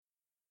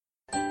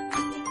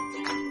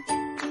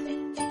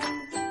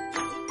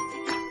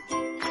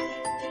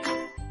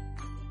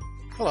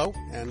Hello,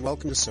 and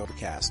welcome to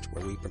Sobercast,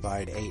 where we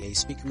provide AA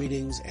speaker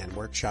meetings and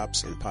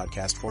workshops in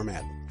podcast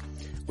format.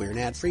 We're an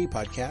ad-free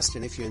podcast,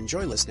 and if you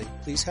enjoy listening,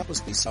 please help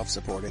us be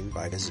self-supporting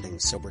by visiting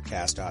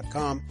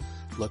Sobercast.com,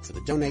 look for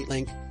the donate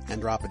link, and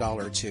drop $1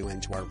 or $2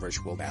 into our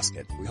virtual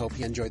basket. We hope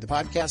you enjoy the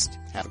podcast.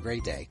 Have a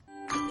great day.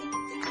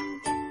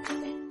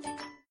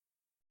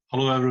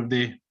 Hello,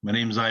 everybody. My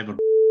name's Ivor.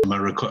 I'm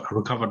a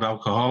recovered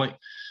alcoholic.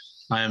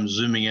 I am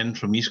zooming in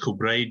from East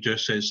Kilbride,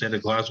 just outside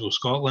of Glasgow,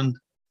 Scotland.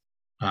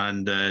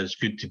 And it's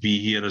good to be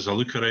here. As I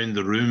look around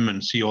the room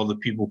and see all the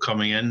people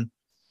coming in,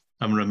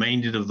 I'm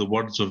reminded of the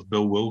words of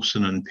Bill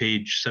Wilson on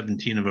page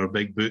 17 of our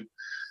big book.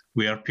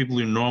 We are people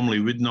who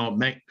normally would not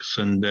mix,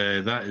 and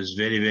that is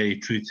very, very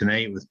true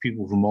tonight, with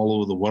people from all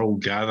over the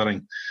world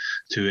gathering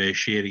to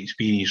share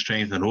experience,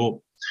 strength and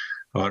hope,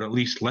 or at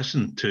least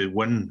listen to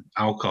one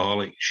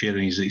alcoholic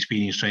sharing his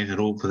experience, strength and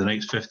hope for the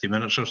next 50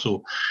 minutes or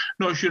so.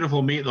 Not sure if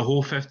I'll make the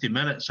whole 50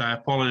 minutes. I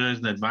apologise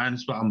in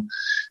advance, but I'm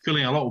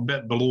feeling a little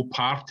bit below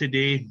par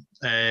today.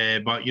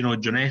 But, you know,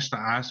 Janesta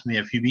asked me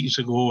a few weeks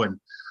ago, and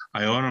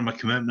I honour my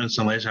commitments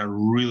unless I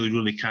really,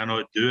 really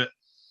cannot do it.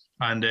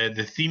 And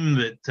the theme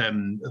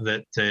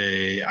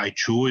that I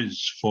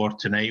chose for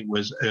tonight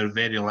was Our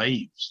Very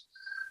Lives.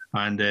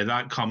 And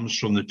that comes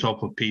from the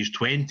top of page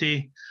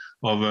 20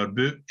 of our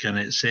book, and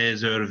it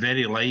says, our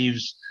very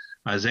lives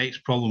as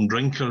ex-problem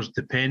drinkers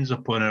depends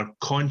upon our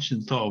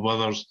constant thought of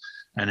others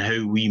and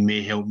how we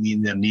may help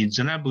meet their needs.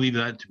 And I believe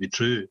that to be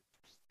true.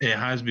 It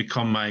has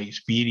become my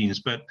experience.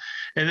 But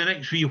in the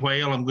next wee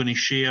while, I'm going to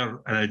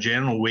share in a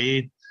general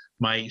way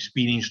my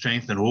experience,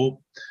 strength and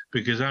hope,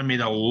 because I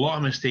made a lot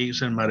of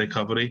mistakes in my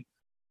recovery.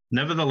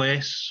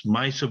 Nevertheless,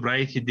 my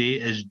sobriety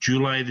date is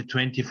July the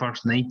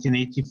 21st,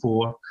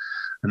 1984,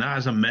 and that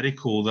is a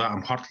miracle that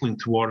I'm hurtling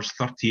towards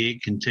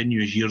 38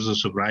 continuous years of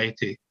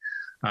sobriety.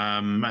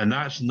 And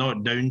that's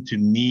not down to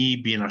me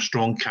being a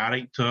strong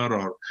character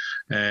or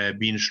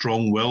being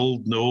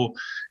strong-willed. No,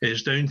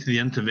 it's down to the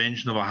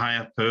intervention of a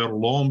higher power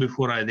long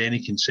before I had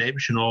any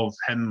conception of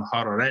him,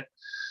 her or it,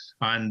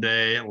 and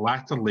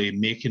latterly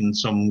making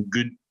some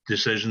good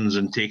decisions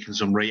and taking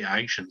some right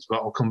actions. But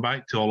I'll come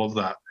back to all of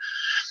that.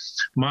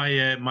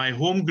 My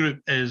home group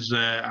is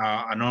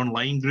an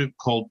online group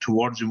called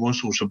Towards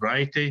Emotional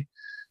Sobriety.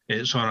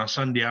 It's on a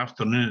Sunday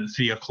afternoon at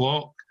 3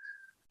 o'clock.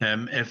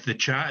 If the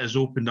chat is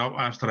opened up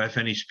after I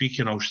finish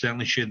speaking, I'll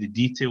certainly share the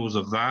details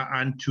of that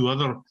and two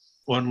other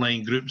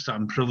online groups that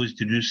I'm privileged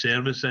to do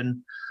service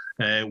in.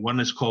 One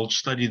is called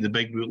Study the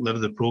Big Book, Live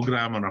the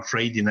Programme on a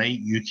Friday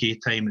night, UK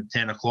time at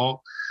 10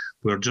 o'clock.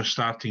 We're just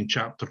starting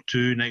chapter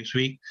 2 next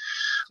week.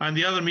 And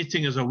the other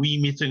meeting is a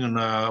wee meeting on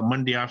a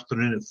Monday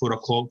afternoon at 4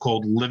 o'clock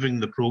called Living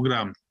the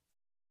Programme,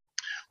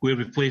 where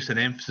we place an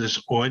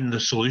emphasis on the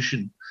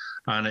solution.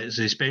 And it's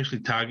especially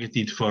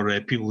targeted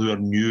for people who are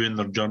new in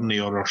their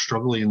journey or are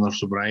struggling in their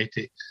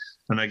sobriety.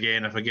 And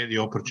again, if I get the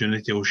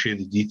opportunity, I'll share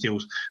the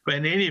details. But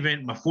in any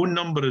event, my phone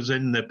number is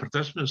in the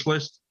participants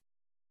list.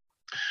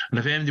 And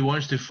if anybody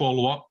wants to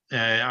follow up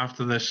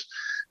after this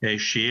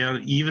share,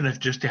 even if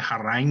just to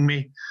harangue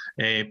me,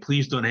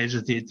 please don't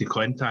hesitate to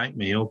contact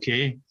me,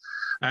 okay?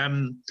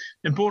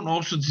 Important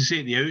also to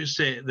say at the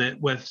outset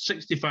that with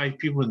 65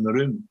 people in the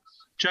room,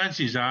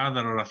 chances are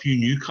there are a few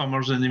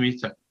newcomers in the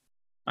meeting.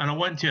 And I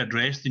want to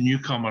address the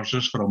newcomers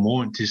just for a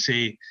moment to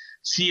say,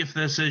 see if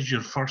this is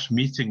your first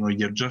meeting or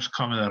you're just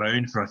coming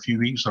around for a few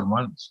weeks or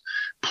months.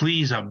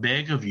 Please, I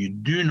beg of you,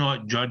 do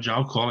not judge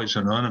Alcoholics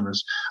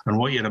Anonymous on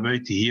what you're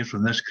about to hear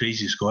from this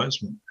crazy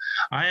Scotsman.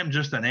 I am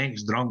just an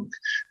ex-drunk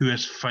who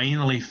has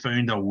finally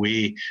found a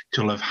way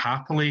to live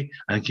happily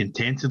and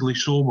contentedly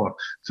sober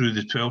through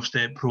the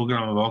 12-step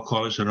program of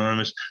Alcoholics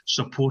Anonymous,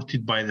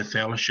 supported by the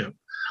fellowship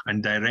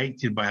and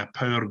directed by a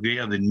power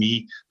greater than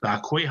me that I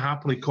quite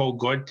happily call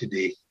God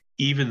today,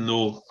 even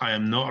though I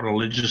am not a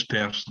religious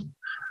person.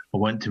 I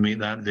want to make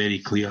that very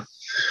clear.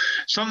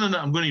 Something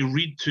that I'm going to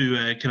read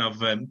to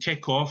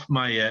kick off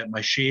my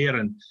share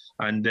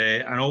and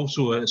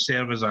also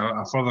serve as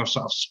a further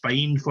sort of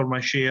spine for my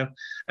share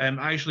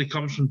actually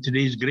comes from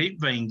today's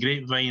Grapevine.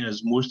 Grapevine,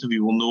 as most of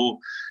you will know,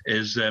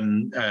 is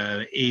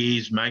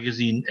AA's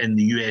magazine in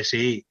the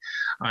USA.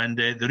 And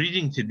the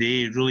reading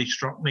today really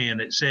struck me,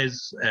 and it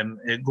says,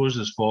 it goes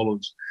as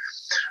follows.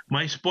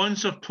 My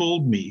sponsor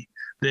told me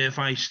that if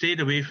I stayed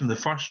away from the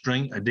first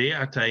drink a day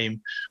at a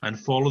time and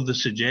followed the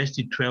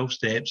suggested 12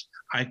 steps,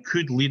 I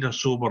could lead a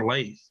sober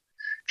life.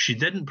 She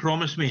didn't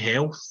promise me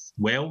health,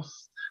 wealth,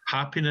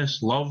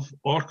 happiness, love,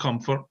 or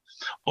comfort.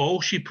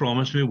 All she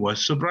promised me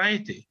was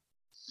sobriety.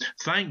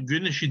 Thank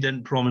goodness she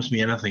didn't promise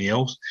me anything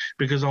else,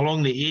 because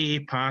along the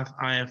AA path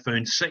I have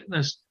found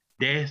sickness,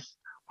 death,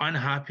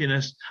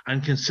 unhappiness,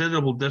 and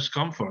considerable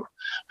discomfort.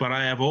 But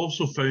I have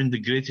also found the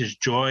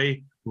greatest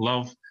joy,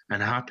 love,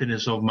 and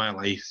happiness of my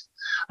life.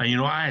 And, you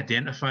know, I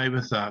identify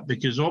with that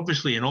because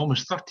obviously in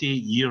almost 38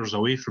 years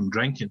away from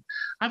drinking,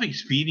 I've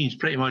experienced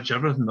pretty much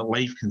everything that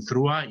life can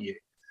throw at you.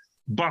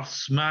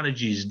 Births,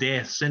 marriages,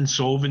 deaths,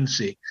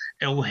 insolvency,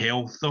 ill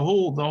health, the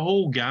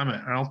whole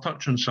gamut. And I'll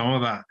touch on some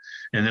of that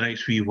in the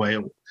next wee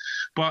while.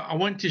 But I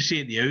want to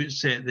say at the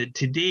outset that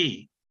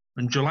today,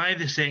 on July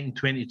the 2nd,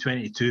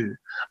 2022,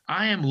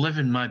 I am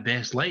living my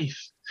best life,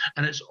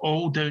 and it's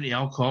all down to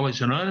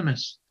Alcoholics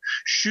Anonymous.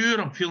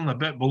 Sure, I'm feeling a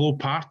bit below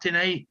par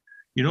tonight,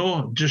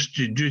 just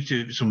due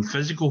to some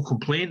physical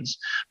complaints,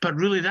 but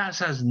really that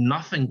has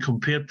nothing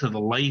compared to the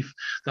life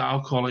that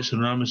Alcoholics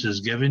Anonymous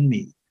has given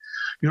me.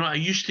 I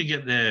used to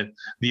get the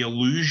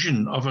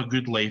illusion of a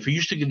good life. I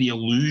used to get the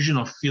illusion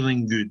of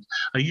feeling good.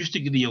 I used to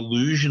get the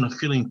illusion of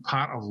feeling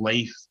part of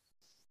life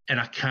in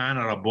a can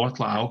or a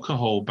bottle of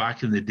alcohol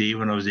back in the day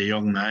when I was a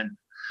young man.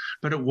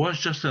 But it was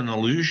just an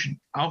illusion.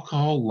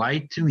 Alcohol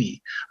lied to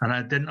me, and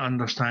I didn't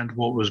understand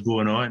what was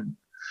going on.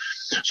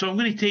 So I'm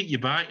going to take you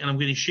back, and I'm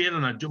going to share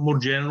in a more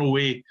general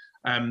way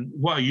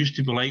what I used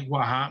to be like,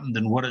 what happened,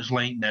 and what it's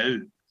like now.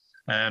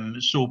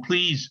 So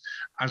please,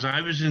 as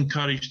I was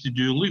encouraged to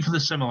do, look for the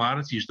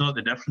similarities, not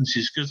the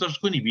differences, because there's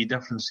going to be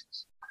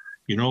differences.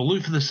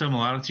 Look for the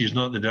similarities,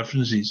 not the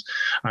differences.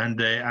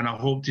 And I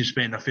hope to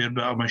spend a fair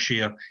bit of my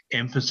share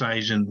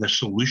emphasising the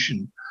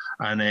solution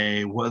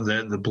and what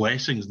the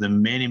blessings, the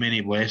many,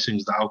 many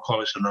blessings that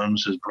Alcoholics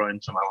Anonymous has brought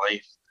into my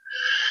life.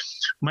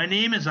 My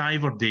name is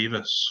Ivor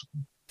Davis.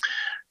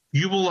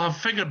 You will have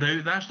figured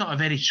out that's not a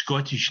very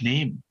Scottish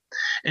name.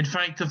 In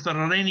fact, if there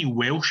are any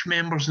Welsh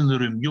members in the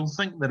room, you'll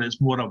think that it's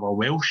more of a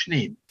Welsh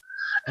name.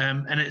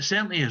 And it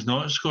certainly is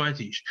not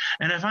Scottish.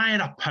 And if I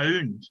had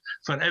 £1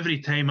 for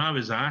every time I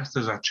was asked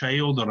as a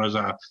child or as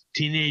a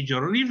teenager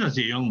or even as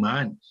a young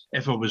man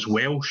if I was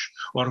Welsh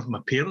or if my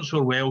parents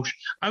were Welsh,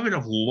 I would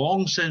have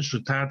long since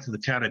retired to the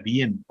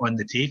Caribbean on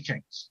the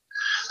takings.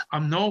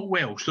 I'm not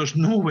Welsh. There's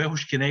no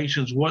Welsh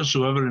connections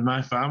whatsoever in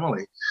my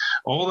family.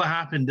 All that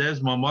happened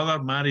is my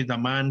mother married a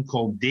man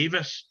called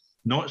Davis,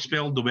 not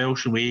spelled the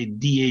Welsh way,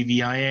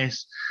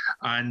 Davis,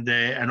 and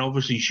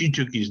obviously she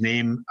took his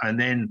name, and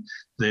then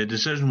the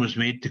decision was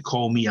made to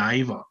call me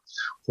Ivor.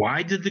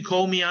 Why did they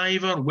call me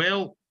Ivor?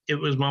 Well, it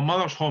was my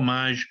mother's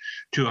homage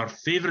to her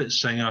favourite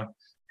singer,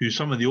 who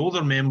some of the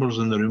older members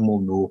in the room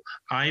will know,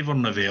 Ivor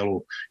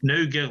Novello,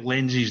 now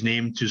lends his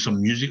name to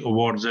some music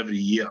awards every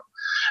year.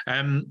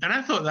 And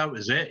I thought that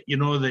was it,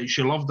 that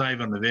she loved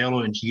Ivor Novello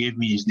and she gave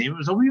me his name. It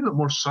was a wee bit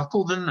more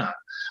subtle than that.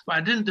 But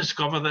I didn't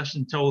discover this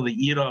until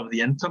the era of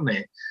the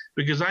internet,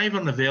 because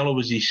Ivor Novello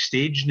was his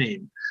stage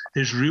name.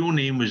 His real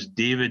name was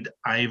David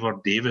Ivor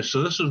Davis.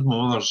 So this was my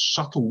mother's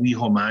subtle wee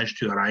homage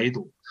to her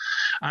idol.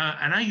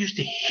 And I used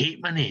to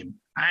hate my name.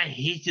 I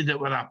hated it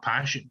with a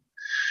passion.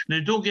 Now,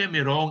 don't get me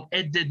wrong,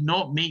 it did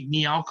not make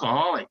me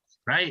alcoholic,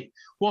 right?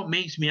 What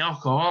makes me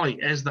alcoholic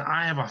is that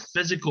I have a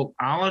physical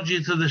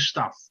allergy to this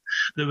stuff,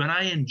 that when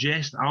I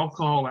ingest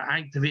alcohol, it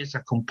activates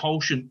a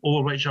compulsion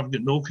over which I've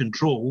got no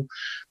control,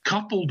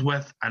 coupled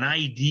with an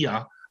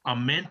idea, a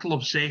mental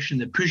obsession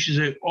that pushes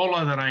out all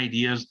other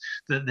ideas,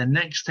 that the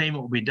next time it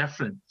will be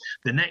different.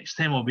 The next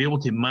time I'll be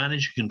able to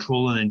manage,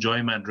 control, and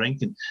enjoy my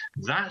drinking.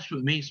 That's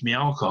what makes me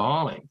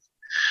alcoholic.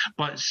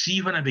 But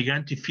see, when I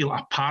began to feel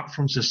apart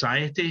from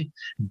society,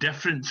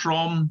 different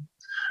from,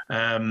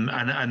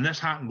 and this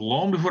happened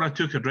long before I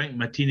took a drink in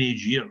my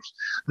teenage years,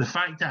 the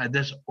fact that I had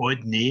this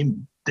odd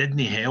name didn't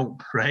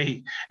help,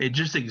 right? It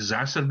just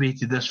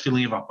exacerbated this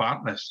feeling of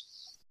apartness.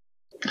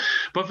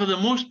 But for the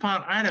most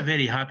part, I had a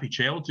very happy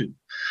childhood.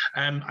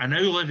 I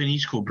now live in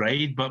East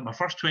Kilbride, but my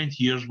first 20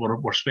 years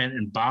were spent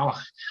in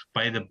Ballach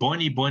by the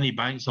bonny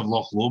banks of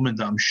Loch Lomond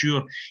that I'm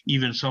sure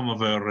even some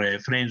of our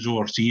friends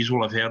overseas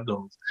will have heard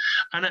of.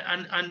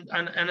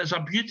 And it's a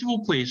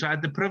beautiful place. I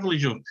had the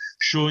privilege of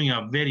showing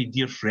a very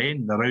dear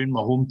friend around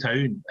my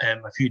hometown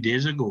a few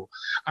days ago.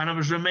 And I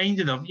was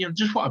reminded of,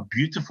 just what a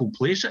beautiful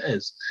place it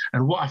is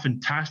and what a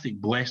fantastic,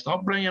 blessed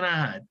upbringing I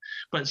had.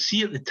 But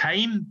see, at the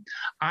time,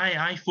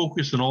 I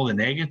focused on all the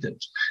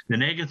negatives. The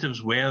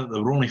negatives were that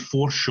there were only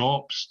 4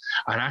 shops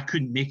and I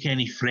couldn't make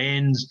any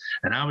friends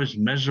and I was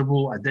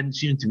miserable. I didn't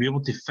seem to be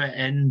able to fit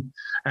in.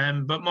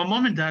 But my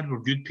mum and dad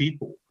were good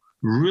people,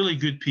 really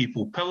good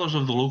people, pillars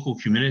of the local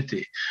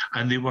community,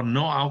 and they were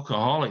not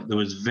alcoholic. There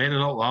was very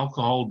little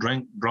alcohol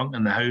drunk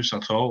in the house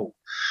at all.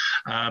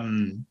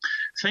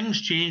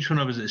 Things changed when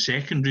I was at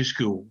secondary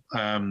school.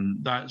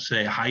 That's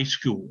high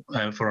school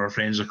for our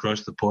friends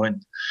across the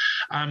pond.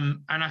 And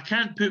I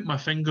can't put my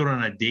finger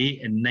on a date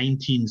in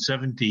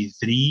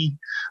 1973,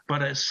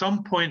 but at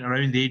some point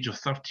around the age of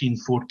 13,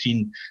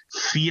 14,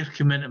 fear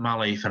came into my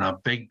life in a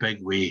big, big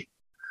way.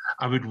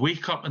 I would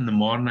wake up in the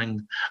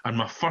morning and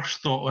my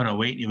first thought when I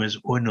awakened was,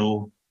 oh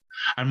no.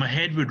 And my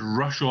head would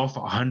rush off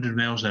at 100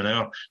 miles an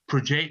hour,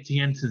 projecting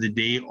into the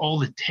day all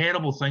the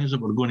terrible things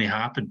that were going to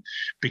happen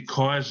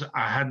because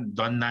I hadn't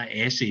done that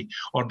essay,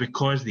 or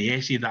because the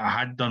essay that I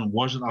had done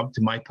wasn't up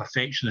to my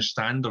perfectionist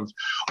standards,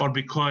 or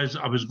because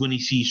I was going to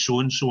see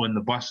so-and-so on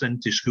the bus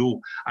into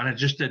school and I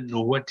just didn't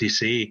know what to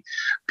say.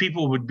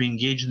 People would be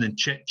engaging in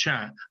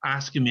chit-chat,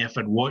 asking me if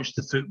I'd watched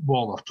the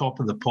football or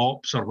Top of the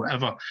Pops or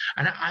whatever.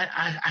 And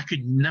I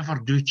could never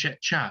do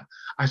chit-chat.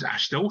 I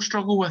still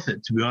struggle with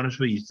it, to be honest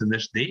with you, to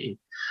this day.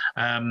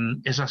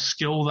 It's a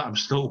skill that I'm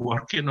still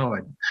working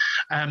on.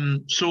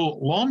 So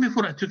long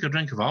before I took a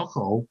drink of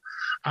alcohol,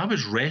 I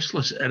was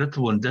restless,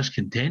 irritable and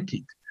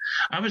discontented.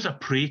 I was a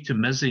prey to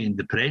misery and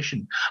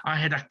depression. I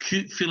had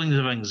acute feelings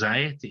of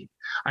anxiety.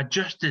 I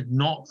just did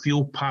not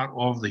feel part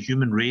of the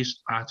human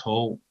race at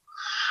all.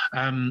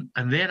 And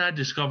then I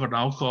discovered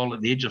alcohol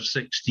at the age of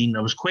 16.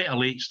 I was quite a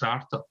late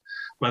starter.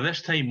 By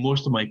this time,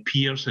 most of my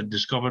peers had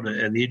discovered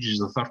it at the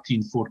ages of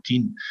 13,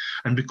 14.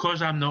 And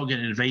because I'm not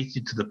getting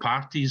invited to the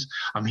parties,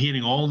 I'm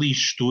hearing all these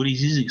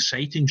stories, these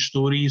exciting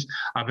stories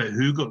about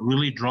who got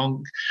really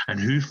drunk and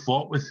who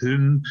fought with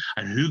whom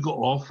and who got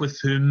off with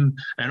whom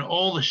and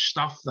all the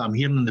stuff that I'm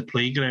hearing in the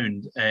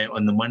playground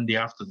on the Monday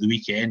after the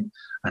weekend.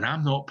 And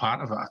I'm not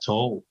part of it at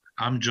all.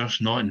 I'm just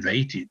not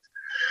invited.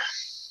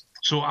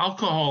 So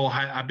alcohol,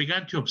 I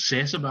began to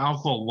obsess about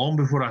alcohol long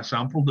before I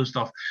sampled the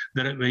stuff.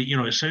 That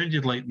it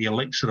sounded like the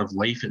elixir of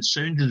life. It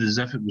sounded as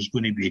if it was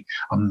going to be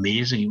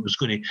amazing. It was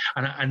going to,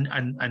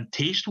 and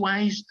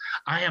taste-wise,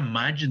 I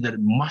imagined that it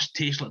must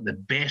taste like the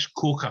best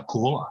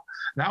Coca-Cola.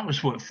 That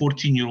was what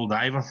 14-year-old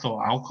Ivor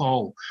thought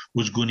alcohol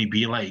was going to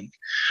be like.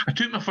 I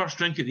took my first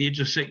drink at the age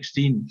of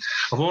 16.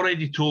 I've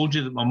already told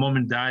you that my mum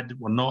and dad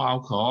were not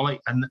alcoholic,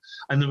 and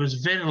there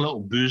was very little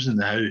booze in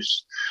the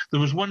house.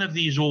 There was one of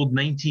these old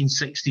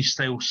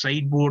 1960s-style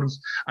sideboards,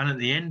 and at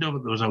the end of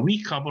it there was a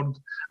wee cupboard,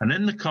 and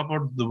in the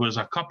cupboard there was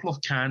a couple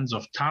of cans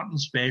of Tartan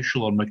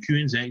Special or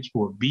McEwan's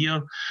Export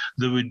beer.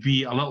 There would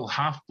be a little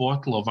half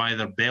bottle of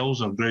either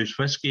Bell's or Grouse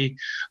whiskey.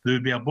 There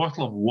would be a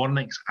bottle of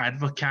Warnick's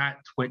Advocat,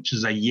 which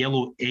is a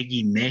yellow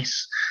eggy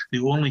mess, the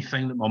only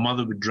thing that my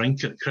mother would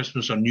drink at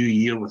Christmas or New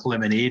Year with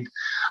lemonade.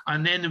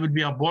 And then there would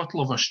be a bottle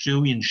of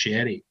Australian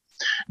sherry.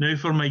 Now,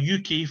 for my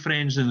UK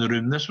friends in the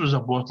room, this was a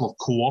bottle of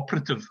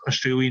cooperative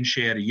Australian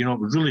sherry. It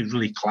was really,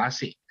 really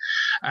classy.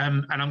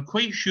 And I'm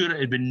quite sure it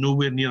had been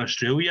nowhere near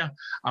Australia.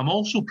 I'm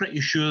also pretty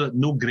sure that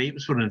no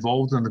grapes were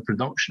involved in the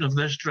production of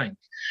this drink.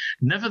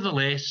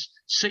 Nevertheless,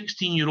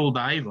 16-year-old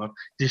Ivor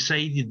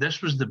decided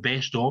this was the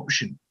best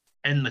option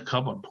in the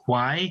cupboard.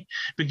 Why?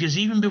 Because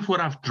even before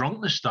I've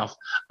drunk the stuff,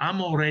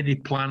 I'm already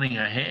planning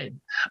ahead.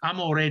 I'm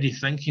already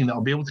thinking that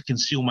I'll be able to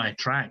conceal my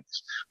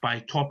tracks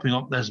by topping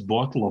up this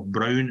bottle of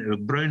brown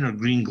or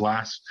green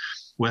glass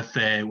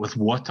with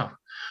water.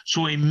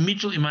 So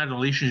immediately my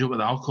relationship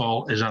with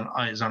alcohol is an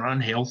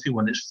unhealthy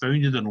one. It's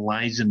founded on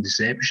lies and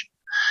deception.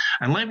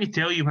 And let me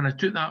tell you, when I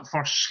took that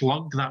first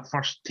slug, that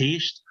first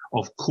taste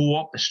of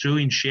Co-op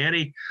Australian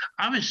sherry,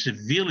 I was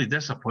severely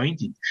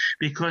disappointed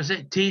because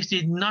it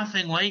tasted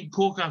nothing like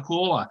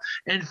Coca-Cola.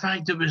 In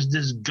fact, it was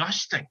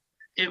disgusting.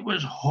 It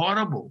was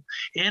horrible.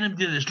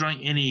 Anybody that's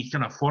drank any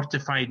kind of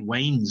fortified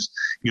wines,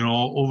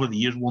 over the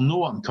years will know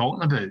what I'm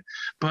talking about.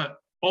 But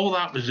all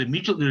that was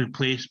immediately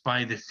replaced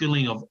by the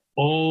feeling of,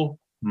 oh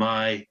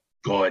my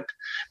God,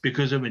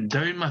 because it went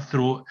down my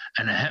throat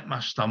and it hit my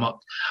stomach,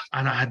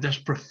 and I had this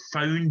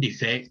profound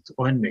effect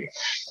on me.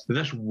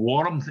 This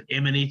warmth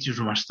emanated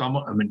from my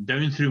stomach and went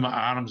down through my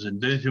arms and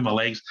down through my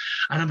legs,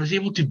 and I was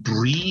able to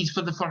breathe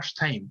for the first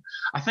time.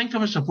 I think I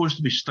was supposed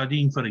to be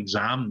studying for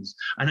exams,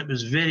 and it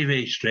was very,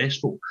 very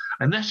stressful.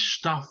 And this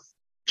stuff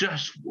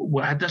just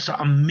had this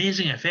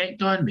amazing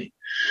effect on me.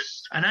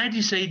 And I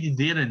decided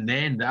there and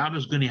then that I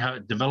was going to have to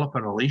develop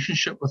a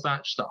relationship with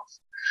that stuff.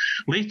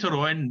 Later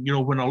on,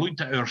 when I looked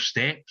at our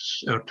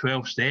steps, our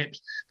 12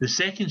 steps, the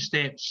second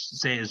step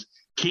says,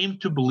 came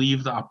to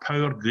believe that a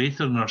power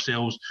greater than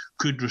ourselves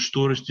could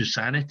restore us to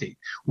sanity.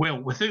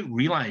 Well, without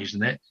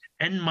realising it,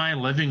 in my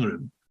living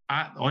room,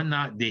 on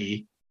that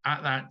day,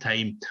 at that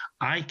time,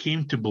 I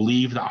came to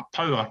believe that a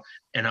power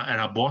in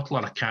a bottle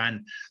or a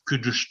can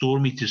could restore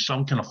me to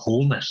some kind of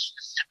wholeness.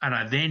 And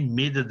I then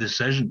made the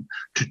decision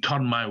to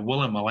turn my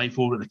will and my life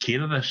over to the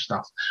care of this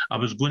stuff. I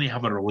was going to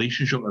have a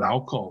relationship with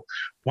alcohol.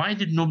 Why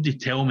did nobody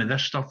tell me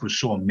this stuff was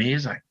so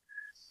amazing?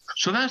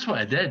 So that's what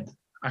I did.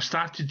 I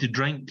started to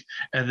drink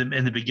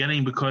in the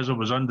beginning because I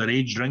was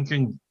underage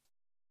drinking.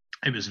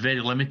 It was very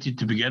limited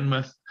to begin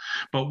with.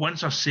 But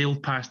once I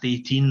sailed past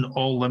 18,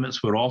 all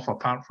limits were off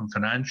apart from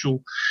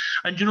financial.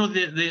 And,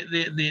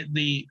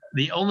 the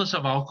illness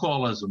of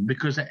alcoholism,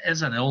 because it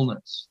is an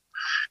illness,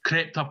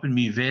 crept up in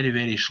me very,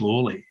 very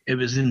slowly. It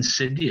was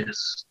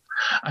insidious.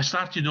 I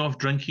started off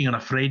drinking on a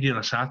Friday or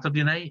a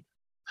Saturday night,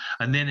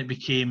 and then it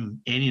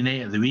became any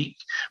night of the week.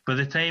 By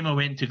the time I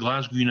went to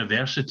Glasgow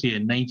University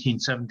in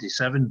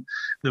 1977,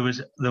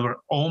 there were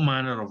all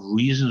manner of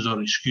reasons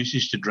or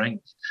excuses to drink.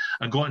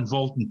 I got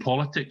involved in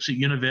politics at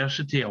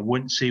university. I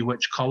won't say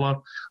which colour.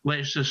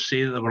 Let's just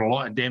say that there were a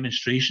lot of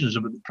demonstrations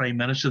about the Prime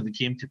Minister that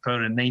came to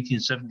power in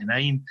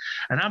 1979,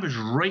 and I was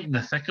right in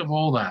the thick of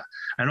all that.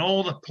 And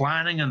all the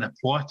planning and the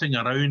plotting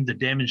around the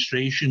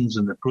demonstrations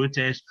and the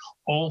protests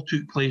all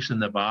took place in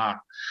the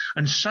bar.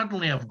 And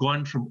suddenly I've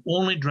gone from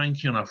only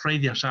drinking on a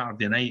Friday or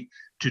Saturday night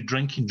to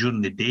drinking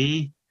during the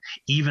day,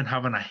 even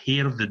having a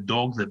hair of the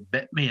dog that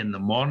bit me in the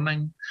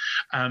morning,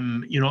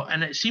 and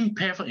it seemed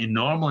perfectly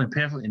normal and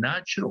perfectly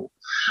natural.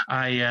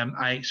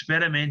 I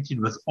experimented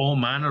with all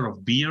manner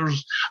of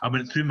beers. I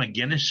went through my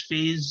Guinness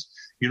phase.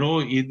 You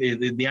know,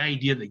 the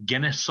idea that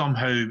Guinness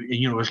somehow,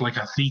 is like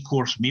a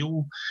 3-course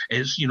meal.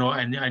 Is,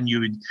 and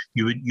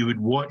you would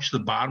watch the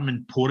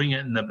barman pouring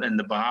it in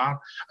the bar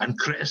and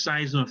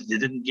criticise them if they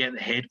didn't get the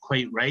head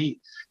quite right.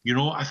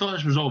 I thought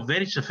this was all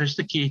very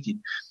sophisticated,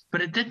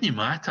 but it didn't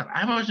matter.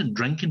 I wasn't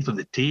drinking for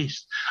the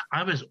taste.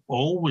 I was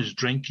always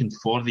drinking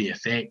for the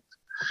effect.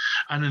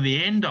 And in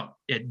the end up,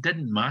 it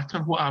didn't matter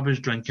what I was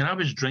drinking. I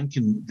was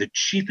drinking the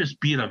cheapest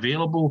beer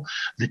available,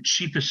 the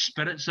cheapest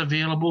spirits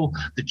available,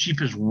 the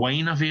cheapest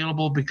wine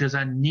available, because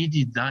I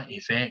needed that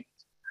effect.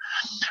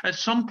 At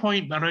some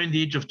point around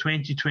the age of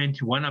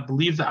 2021, I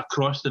believe that I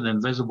crossed an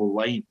invisible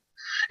line.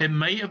 It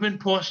might have been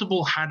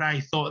possible had I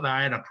thought that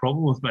I had a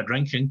problem with my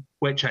drinking,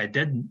 which I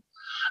didn't,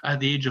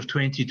 at the age of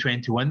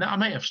 2021, that I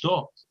might have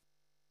stopped.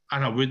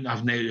 And I wouldn't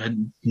have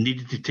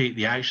needed to take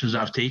the actions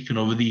that I've taken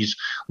over these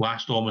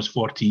last almost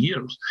 40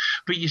 years.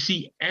 But you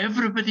see,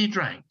 everybody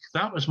drank.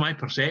 That was my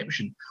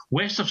perception.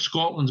 West of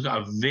Scotland's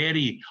got a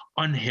very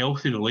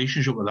unhealthy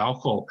relationship with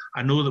alcohol.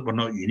 I know that we're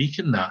not unique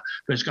in that,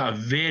 but it's got a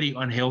very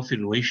unhealthy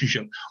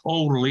relationship,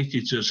 all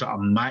related to sort of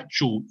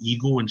macho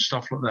ego and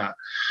stuff like that.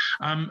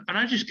 And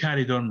I just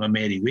carried on my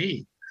merry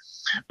way.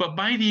 But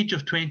by the age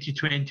of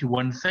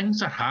 2021,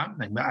 things are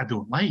happening that I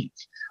don't like.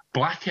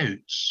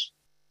 Blackouts.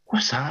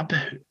 What's that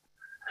about?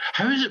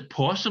 How is it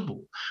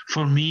possible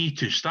for me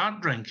to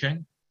start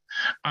drinking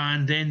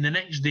and then the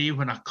next day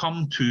when I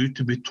come to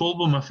be told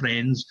by my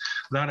friends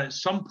that at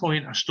some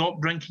point I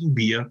stopped drinking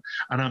beer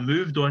and I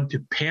moved on to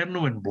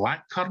Pernod and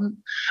Blackcurrant,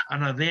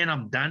 and then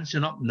I'm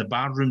dancing up in the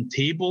barroom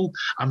table,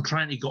 I'm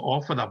trying to get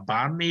off with a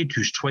barmaid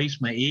who's twice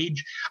my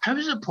age? How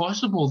is it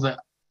possible that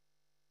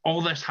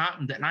all this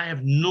happened and I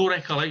have no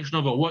recollection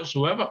of it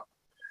whatsoever?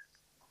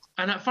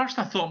 And at first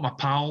I thought my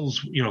pals,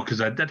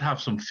 because I did have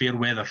some fair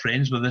weather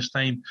friends by this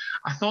time,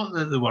 I thought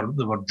that they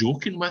were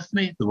joking with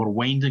me, they were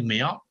winding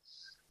me up.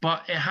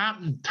 But it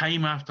happened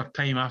time after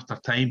time after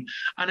time,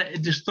 and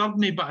it disturbed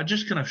me, but I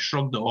just kind of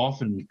shrugged it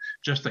off and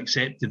just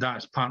accepted that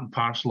as part and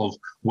parcel of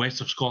West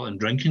of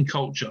Scotland drinking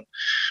culture.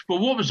 But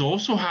what was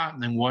also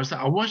happening was that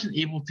I wasn't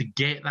able to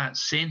get that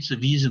sense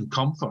of ease and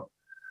comfort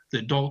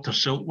that Dr.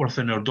 Silkworth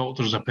in her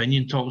Doctor's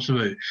Opinion talks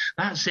about.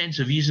 That sense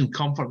of ease and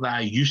comfort that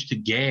I used to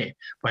get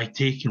by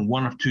taking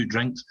 1 or 2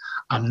 drinks,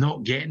 I'm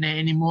not getting it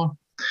anymore.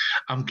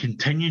 I'm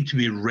continuing to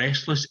be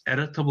restless,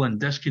 irritable, and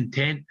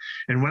discontent.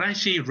 And when I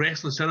say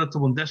restless,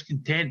 irritable, and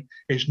discontent,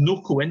 it's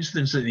no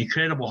coincidence that the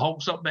Incredible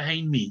Hulk's up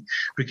behind me,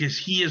 because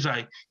he is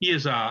an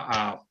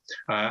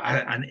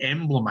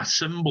emblem, a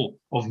symbol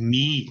of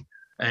me.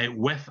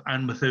 With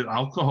and without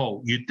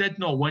alcohol. You did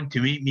not want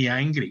to make me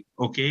angry,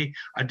 okay?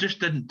 I just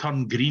didn't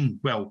turn green.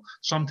 Well,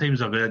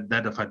 sometimes I did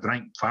if I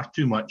drank far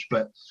too much,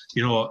 but,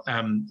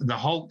 the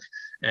Hulk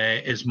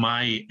is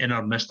my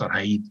inner Mr.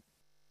 Hyde.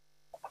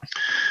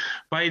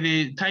 By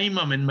the time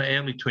I'm in my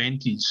early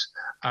 20s,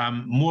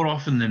 more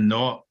often than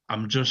not,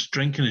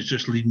 drinking is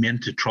just leading me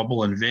into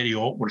trouble and very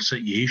awkward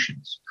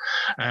situations.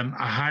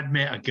 I had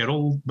met a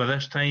girl by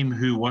this time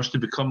who was to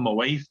become my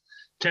wife.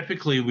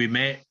 Typically, we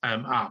met at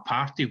a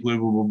party where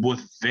we were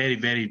both very,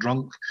 very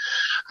drunk.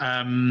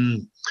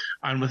 And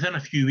within a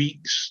few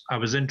weeks, I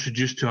was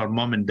introduced to her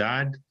mum and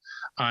dad.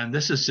 And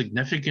this is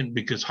significant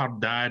because her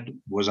dad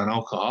was an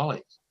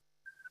alcoholic.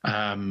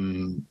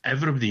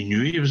 Everybody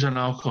knew he was an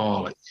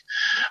alcoholic.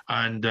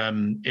 And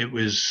it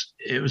was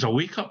a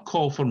wake-up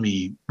call for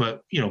me,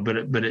 but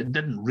it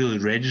didn't really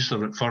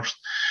register at first.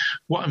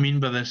 What I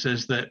mean by this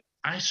is that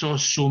I saw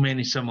so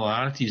many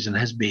similarities in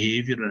his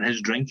behaviour and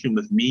his drinking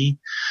with me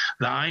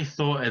that I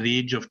thought at the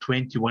age of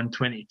 21,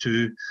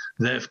 22,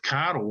 that if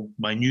Carol,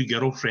 my new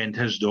girlfriend,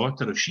 his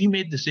daughter, if she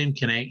made the same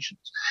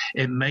connections,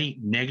 it might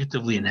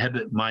negatively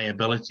inhibit my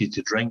ability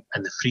to drink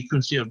and the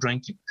frequency of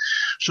drinking.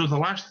 So the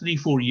last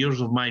 3-4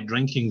 years of my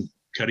drinking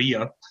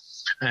career,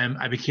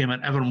 I became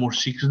an ever more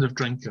secretive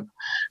drinker,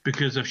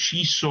 because if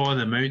she saw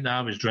the amount that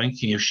I was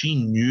drinking, if she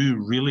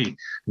knew really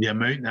the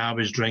amount that I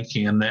was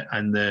drinking and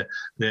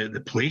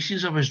the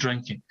places I was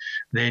drinking,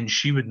 then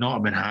she would not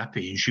have been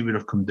happy and she would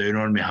have come down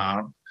on me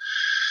hard.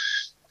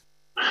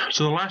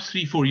 So the last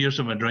 3-4 years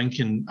of my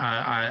drinking,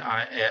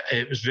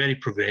 it was very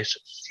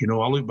progressive.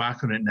 I look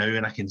back on it now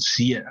and I can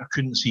see it. I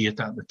couldn't see it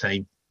at the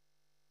time.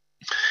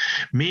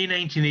 May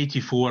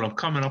 1984, I'm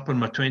coming up on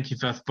my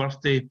 25th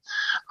birthday,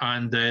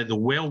 and the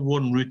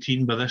well-worn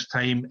routine by this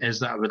time is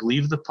that I would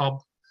leave the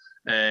pub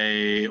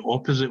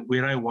opposite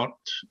where I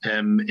worked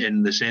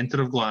in the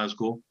centre of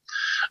Glasgow,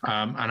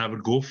 and I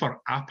would go for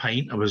a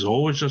pint. I was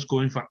always just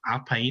going for a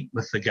pint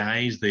with the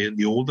guys,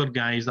 the older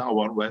guys that I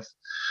worked with,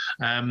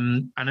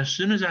 and as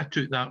soon as I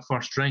took that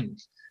first drink,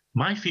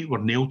 my feet were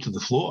nailed to the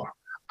floor.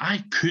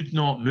 I could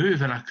not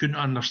move and I couldn't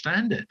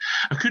understand it.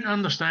 I couldn't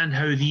understand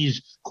how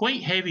these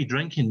quite heavy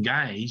drinking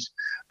guys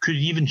could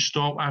even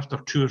stop after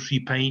 2 or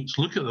 3 pints,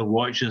 look at their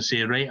watch and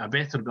say, right, I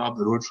better go up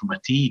the road for my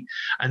tea.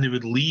 And they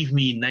would leave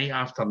me night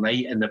after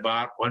night in the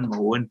bar on my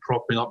own,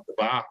 propping up the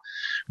bar.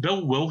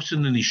 Bill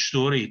Wilson in his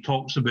story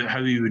talks about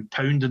how he would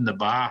pound in the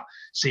bar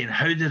saying,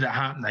 how did it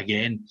happen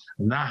again?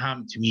 And that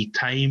happened to me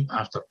time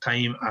after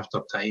time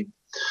after time.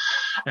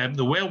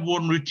 The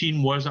well-worn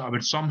routine was that I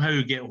would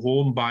somehow get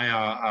home by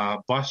a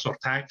bus or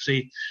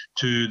taxi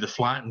to the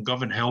flat in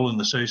Govan Hill in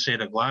the south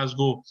side of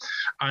Glasgow.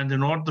 And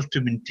in order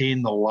to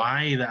maintain the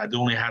lie that I'd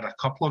only had a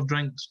couple of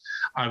drinks,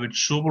 I would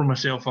sober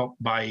myself up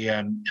by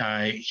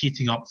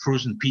heating up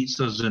frozen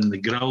pizzas in the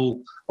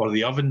grill or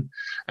the oven,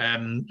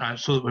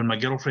 so that when my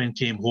girlfriend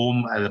came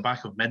home at the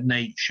back of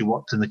midnight, she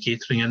worked in the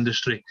catering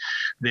industry,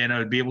 then I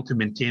would be able to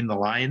maintain the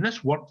lie. And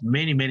this worked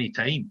many, many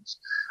times.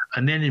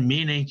 And then in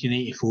May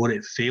 1984,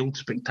 it failed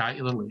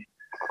spectacularly.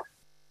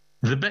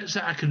 The bits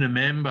that I can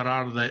remember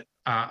are that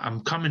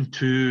I'm coming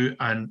to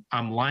and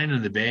I'm lying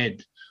in the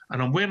bed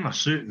and I'm wearing a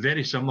suit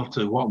very similar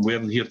to what I'm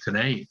wearing here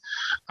tonight.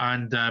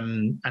 And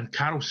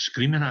Carol's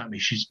screaming at me.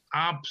 She's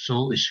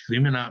absolutely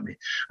screaming at me.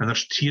 And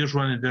there's tears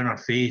running down her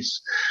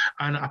face.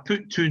 And I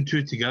put two and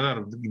two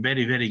together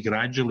very, very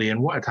gradually. And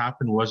what had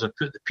happened was I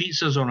put the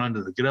pizzas on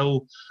under the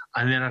grill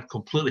and then I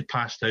completely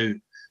passed out.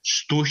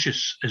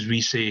 Stocious, as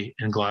we say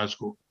in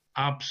Glasgow.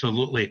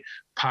 Absolutely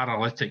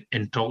paralytic,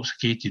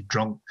 intoxicated,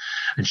 drunk.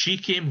 And she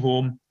came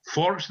home,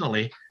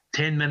 fortunately,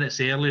 10 minutes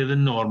earlier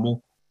than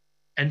normal,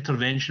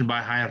 intervention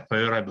by higher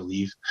power, I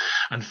believe,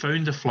 and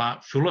found the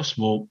flat full of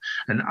smoke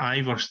and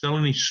Ivor still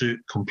in his suit,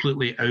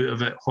 completely out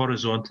of it,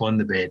 horizontal on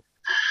the bed.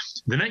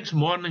 The next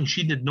morning,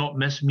 she did not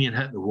miss me and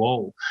hit the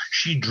wall.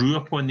 She drew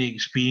upon the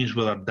experience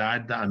with her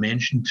dad that I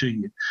mentioned to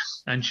you.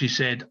 And she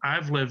said,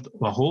 I've lived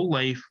my whole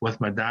life with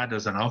my dad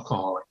as an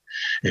alcoholic.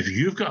 If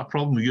you've got a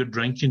problem with your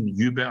drinking,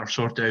 you better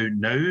sort it out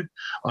now.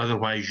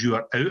 Otherwise, you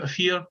are out of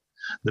here.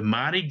 The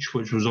marriage,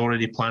 which was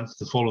already planned for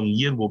the following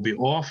year, will be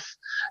off.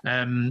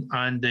 And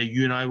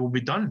you and I will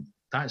be done.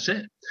 That's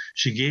it.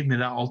 She gave me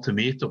that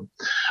ultimatum.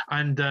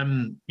 And,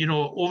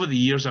 over the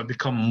years, I've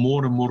become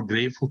more and more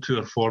grateful to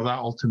her for that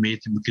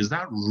ultimatum because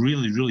that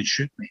really, really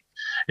shook me.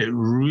 It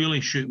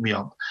really shook me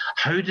up.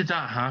 How did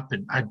that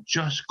happen? I'd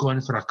just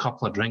gone for a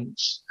couple of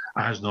drinks.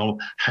 As normal.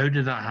 How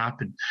did that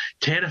happen?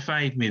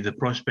 Terrified me, the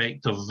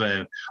prospect of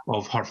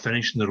her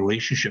finishing the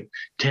relationship.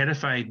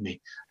 Terrified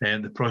me,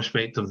 the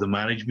prospect of the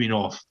marriage being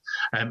off.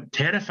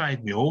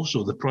 Terrified me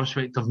also, the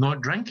prospect of not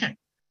drinking.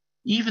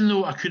 Even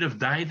though I could have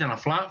died in a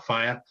flat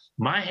fire,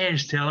 my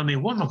head's telling me,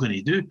 what am I going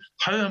to do?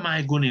 How am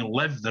I going to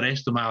live the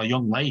rest of my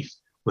young life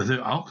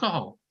without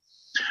alcohol?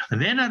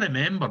 And then I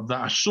remembered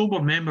that a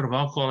sober member of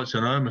Alcoholics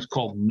Anonymous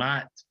called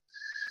Matt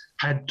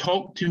had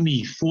talked to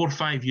me 4 or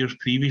 5 years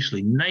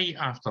previously, night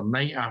after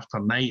night after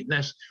night.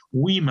 This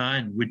wee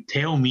man would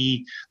tell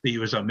me that he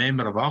was a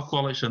member of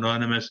Alcoholics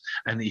Anonymous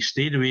and he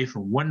stayed away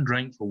from one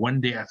drink for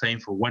one day at a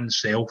time for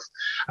oneself.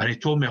 And he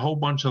told me a whole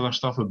bunch of other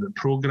stuff about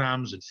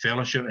programs and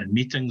fellowship and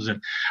meetings.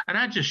 And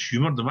I just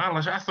humoured him.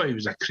 I thought he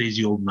was a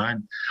crazy old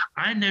man.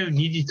 I now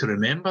needed to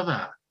remember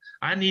that.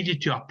 I needed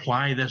to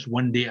apply this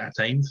one day at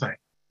a time thing.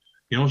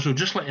 So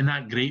just like in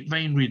that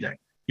Grapevine reading,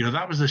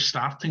 that was the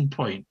starting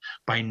point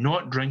by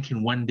not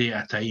drinking one day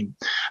at a time.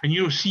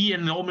 And see,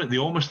 in the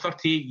almost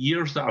 38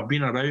 years that I've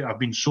been around, I've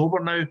been sober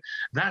now,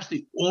 that's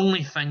the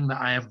only thing that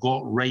I have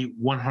got right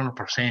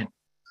 100%,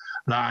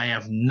 that I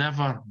have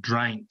never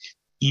drank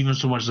even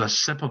so much as a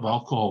sip of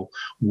alcohol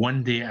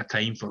one day at a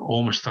time for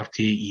almost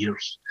 38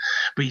 years.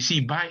 But you see,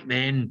 back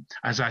then,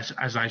 as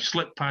I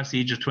slipped past the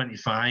age of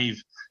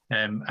 25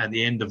 at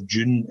the end of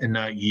June in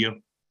that year,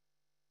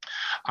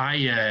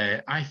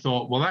 I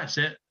thought, well, that's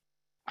it.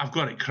 I've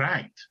got it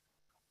cracked.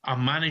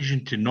 I'm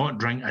managing to not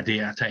drink a day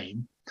at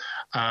a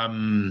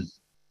time.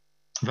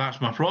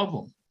 That's my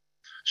problem.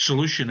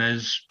 Solution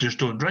is just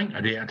don't drink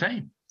a day at a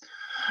time.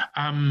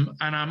 And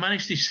I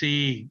managed to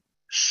stay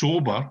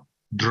sober,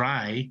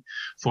 dry,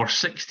 for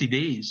 60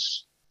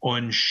 days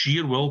on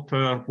sheer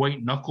willpower,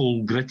 white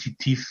knuckle, gritty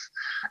teeth,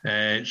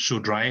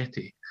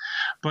 sobriety.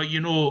 But,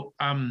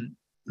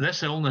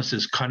 this illness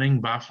is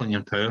cunning, baffling,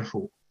 and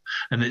powerful.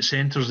 And it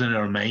centres in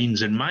our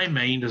minds. And my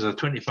mind as a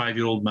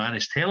 25-year-old man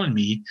is telling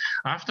me,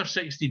 after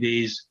 60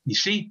 days, you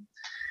see,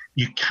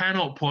 you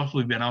cannot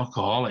possibly be an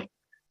alcoholic.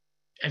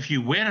 If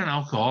you were an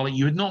alcoholic,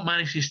 you would not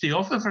manage to stay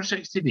off it for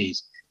 60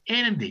 days.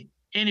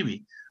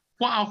 Anyway,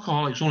 what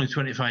alcoholic's only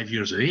 25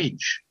 years of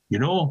age?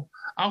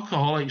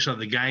 Alcoholics are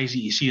the guys that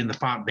you see in the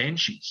park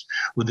benches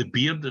with the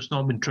beard that's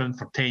not been trimmed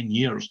for 10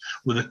 years,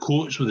 with the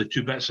coats with the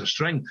 2 bits of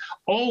string.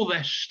 All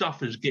this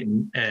stuff is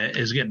getting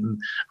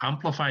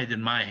amplified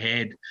in my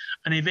head.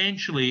 And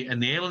eventually, in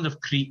the island of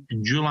Crete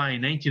in July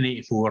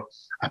 1984,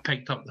 I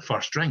picked up the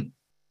first drink.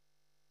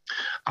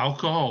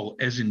 Alcohol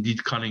is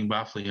indeed cunning,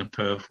 baffling, and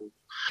powerful.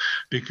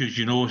 Because,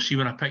 see,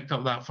 when I picked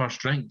up that first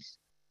drink,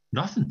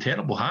 nothing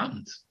terrible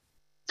happened.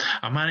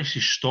 I managed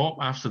to stop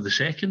after the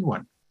second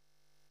one.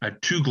 I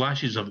had 2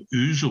 glasses of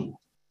ouzo.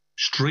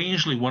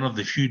 Strangely, one of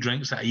the few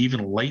drinks that I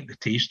even like the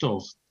taste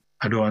of.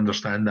 I don't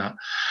understand that.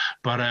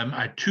 But I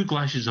had 2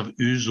 glasses of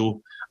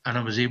ouzo and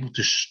I was able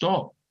to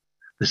stop.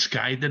 The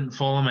sky didn't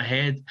fall on my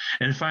head.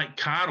 In fact,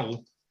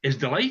 Carol is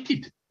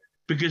delighted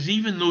because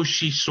even though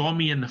she saw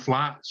me in the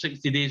flat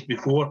 60 days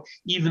before,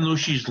 even though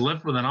she's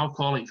lived with an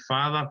alcoholic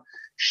father,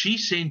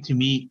 she's saying to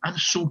me, I'm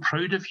so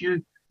proud of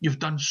you. You've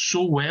done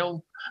so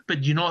well.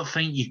 But do you not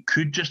think you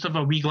could just have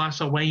a wee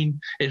glass of wine?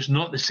 It's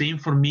not the same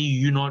for me,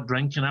 you not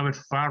drinking. I would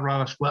far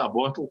rather split a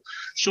bottle.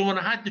 So when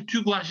I had the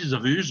 2 glasses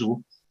of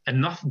ouzo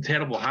and nothing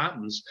terrible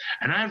happens,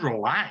 and I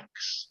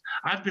relax,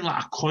 I've been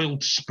like a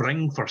coiled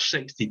spring for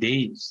 60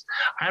 days.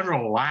 I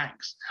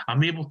relax.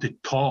 I'm able to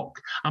talk.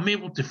 I'm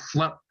able to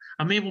flip.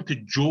 I'm able to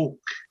joke,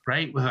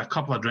 right, with a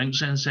couple of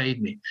drinks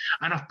inside me.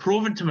 And I've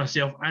proven to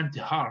myself and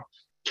to her,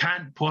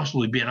 can't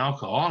possibly be an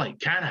alcoholic,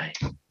 can I?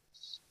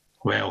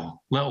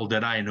 Well, little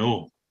did I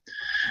know.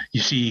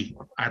 You see,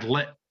 I'd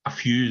lit a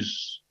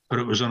fuse, but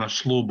it was on a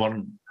slow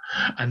burn.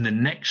 And the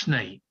next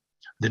night,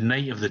 the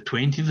night of the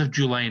 20th of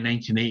July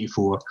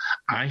 1984,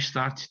 I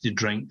started to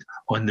drink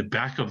on the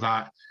back of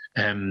that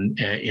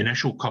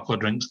initial couple of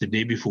drinks the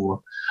day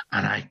before,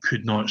 and I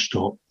could not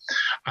stop.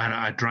 And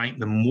I drank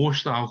the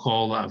most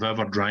alcohol that I've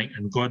ever drank,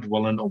 and God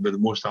willing, it'll be the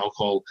most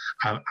alcohol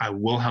I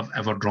will have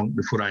ever drunk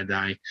before I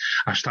die.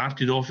 I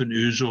started off in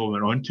ouzo, I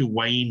went on to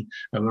wine,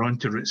 I went on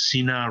to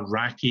Ritsina,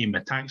 Raki,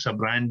 Metaxa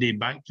brandy,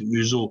 back to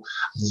ouzo.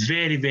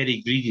 Very,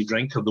 very greedy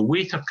drinker. The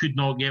waiter could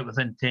not get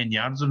within 10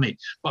 yards of me,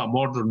 but I'm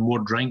ordering more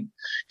drink.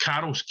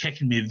 Carol's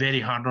kicking me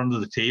very hard under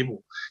the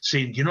table,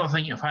 saying, do you not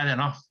think you've had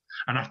enough?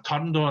 And I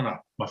turned on her,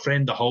 my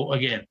friend the Halt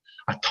again.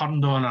 I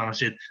turned on her and I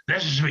said,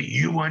 this is what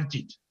you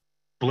wanted.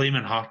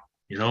 Blaming her,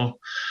 you know.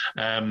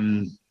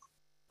 I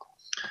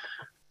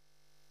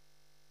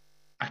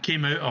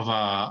came out of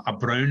a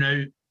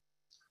brownout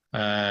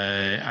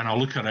and I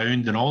look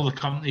around and all the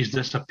companies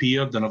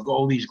disappeared and I've got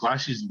all these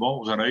glasses and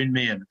bottles around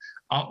me and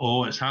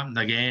it's happened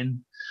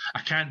again.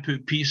 I can't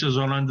put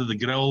pizzas on under the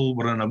grill.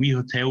 We're in a wee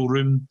hotel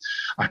room.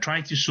 I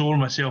tried to sober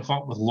myself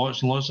up with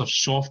lots and lots of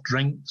soft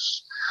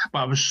drinks, but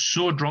I was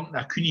so drunk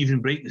that I couldn't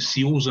even break the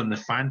seals on the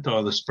Fanta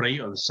or the Sprite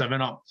or the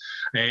 7-Up.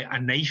 A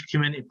knife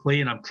came into play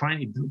and I'm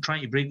trying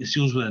to break the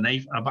seals with a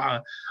knife.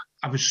 But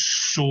I was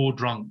so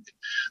drunk.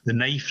 The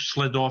knife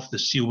slid off, the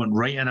seal went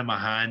right into my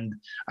hand,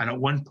 and at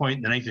one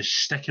point the knife is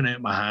sticking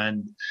out my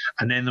hand,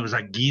 and then there was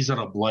a geyser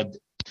of blood,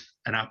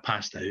 and I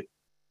passed out.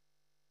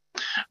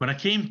 When I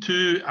came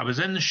to, I was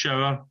in the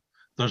shower.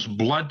 There's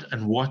blood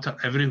and water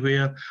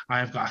everywhere.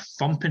 I've got a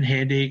thumping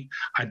headache.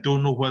 I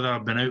don't know whether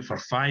I've been out for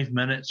 5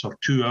 minutes or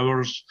 2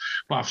 hours,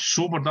 but I've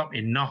sobered up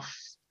enough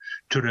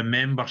to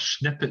remember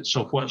snippets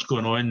of what's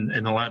going on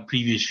in the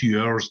previous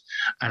few hours,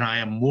 and I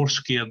am more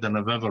scared than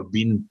I've ever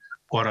been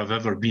or I've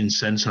ever been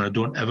since, and I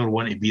don't ever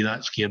want to be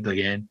that scared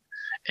again.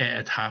 It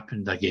had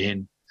happened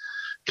again.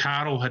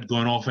 Carol had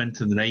gone off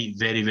into the night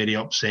very, very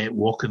upset,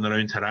 walking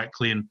around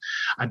Heraclean.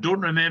 I don't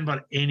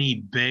remember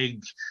any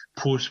big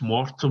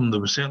post-mortem. There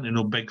was certainly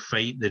no big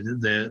fight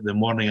the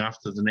morning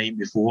after the night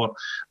before,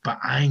 but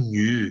I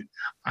knew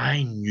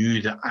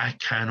that I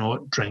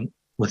cannot drink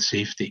with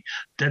safety.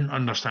 Didn't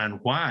understand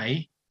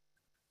why,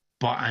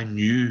 but I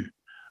knew.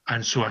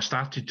 And so I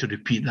started to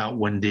repeat that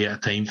one day at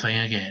a time thing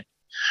again.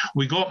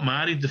 We got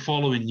married the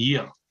following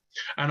year.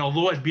 And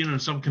although I'd been on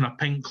some kind of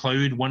pink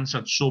cloud once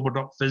I'd sobered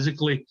up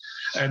physically,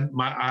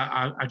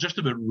 I just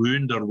about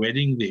ruined our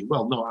wedding day.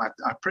 Well, no,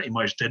 I pretty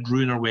much did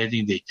ruin our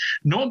wedding day.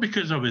 Not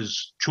because I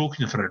was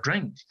choking for a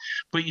drink,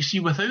 but you see,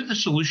 without the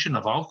solution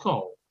of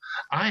alcohol,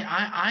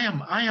 I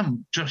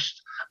am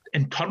just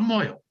in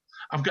turmoil.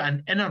 I've got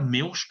an inner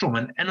maelstrom,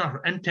 an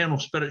inner internal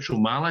spiritual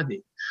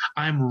malady.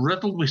 I'm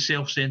riddled with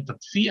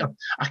self-centered fear.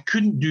 I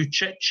couldn't do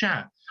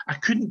chit-chat. I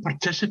couldn't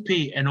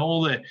participate in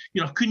all the,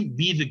 I couldn't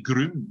be the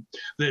groom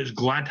that is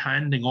glad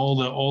handing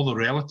all the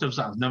relatives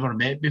that I've never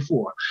met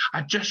before.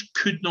 I just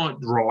could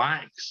not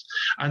relax.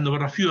 And there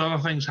were a few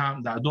other things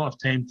happened that I don't have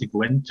time to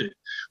go into,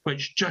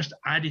 which just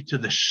added to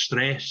the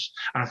stress.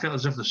 And I felt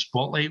as if the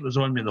spotlight was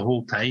on me the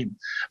whole time.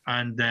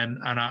 And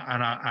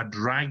I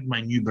dragged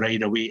my new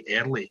bride away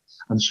early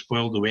and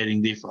spoiled the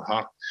wedding day for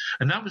her.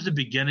 And that was the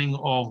beginning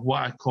of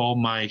what I call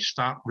my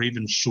stark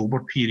raving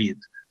sober period.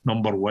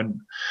 Number one,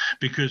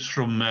 because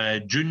from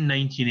June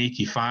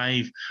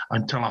 1985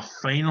 until I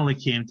finally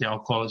came to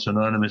Alcoholics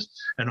Anonymous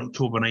in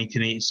October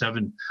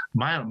 1987,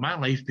 my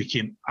life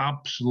became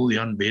absolutely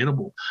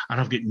unbearable, and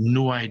I've got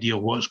no idea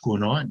what's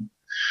going on.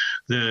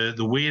 The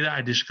way that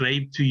I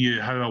described to you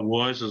how I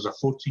was as a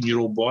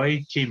 14-year-old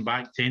boy came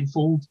back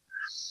tenfold.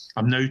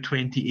 I'm now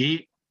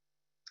 28.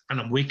 And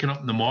I'm waking up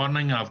in the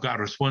morning and I've got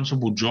a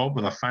responsible job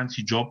with a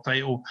fancy job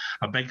title,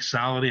 a big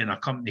salary and a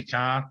company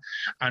car.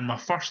 And my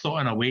first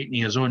thought in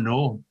awakening is, oh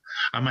no.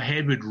 And my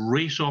head would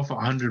race off at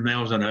 100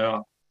 miles an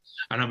hour.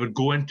 And I would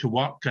go into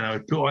work and I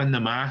would put on the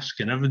mask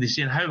and everybody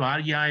saying, how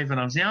are you, Ivan?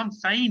 I'm saying, I'm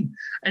fine.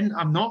 And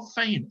I'm not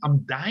fine.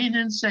 I'm dying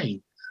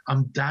inside.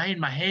 I'm dying.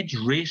 My head's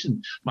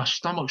racing. My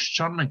stomach's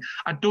churning.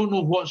 I don't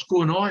know what's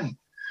going on.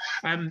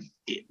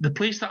 The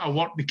place that I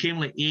worked became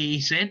like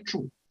AA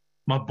Central.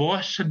 My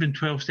boss had been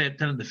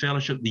 12-stepped in at the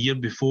fellowship the year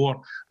before.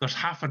 There's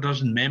half a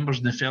dozen members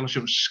in the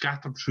fellowship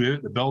scattered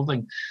throughout the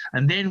building.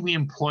 And then we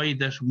employed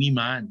this wee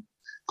man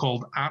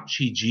called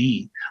Archie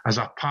G as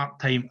a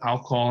part-time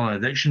alcohol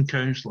and addiction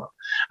counsellor.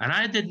 And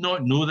I did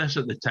not know this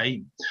at the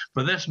time,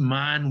 but this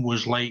man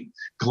was like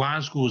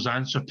Glasgow's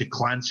answer to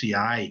Clancy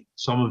I.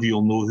 Some of you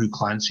will know who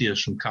Clancy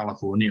is from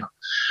California.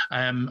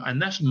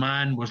 And this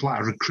man was like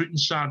a recruiting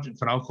sergeant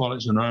for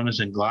Alcoholics Anonymous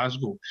in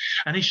Glasgow.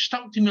 And he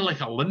stuck to me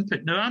like a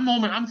limpet. Now,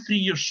 I'm 3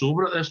 years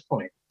sober at this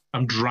point.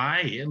 I'm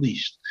dry, at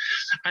least.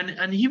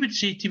 And he would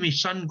say to me,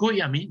 son, go to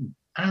a meeting.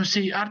 And I would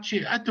say,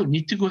 Archie, I don't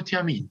need to go to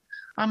a meeting.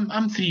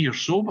 I'm 3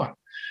 years sober.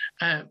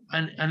 But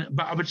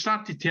I would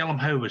start to tell him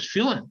how I was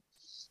feeling.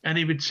 And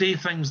he would say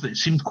things that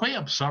seemed quite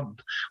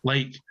absurd,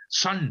 like,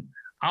 son,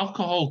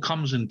 alcohol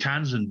comes in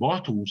cans and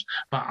bottles,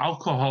 but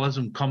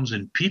alcoholism comes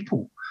in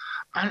people.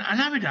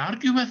 And I would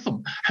argue with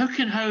him. How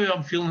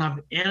I'm feeling have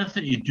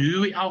anything to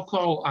do with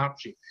alcohol,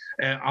 Archie,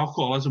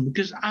 alcoholism?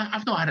 Because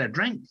I've not had a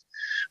drink.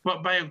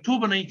 But by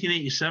October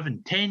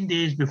 1987, 10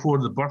 days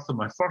before the birth of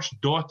my first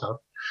daughter,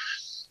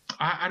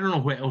 I don't know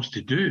what else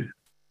to do.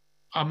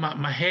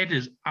 My head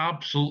is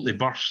absolutely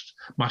burst.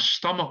 My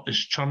stomach is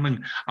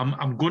churning.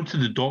 I'm going to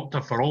the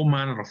doctor for all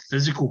manner of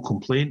physical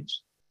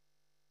complaints.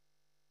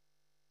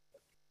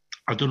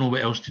 I don't know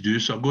what else to do,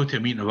 so I go to a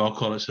meeting of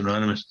Alcoholics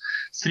Anonymous.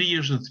 3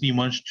 years and 3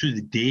 months to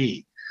the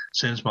day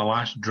since my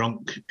last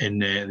drunk in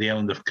the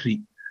island of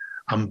Crete.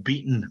 I'm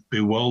beaten,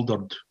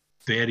 bewildered,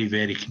 very,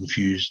 very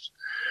confused.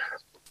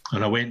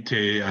 And I went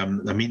to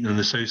a meeting on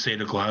the south side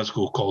of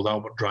Glasgow called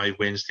Albert Drive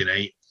Wednesday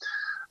night,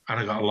 and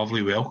I got a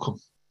lovely welcome.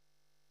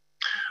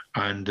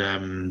 And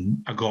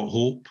I got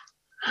hope.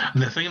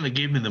 And the thing that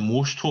gave me the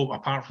most hope,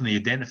 apart from the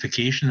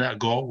identification that I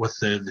got with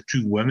the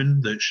two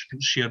women that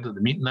shared at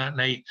the meeting that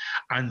night,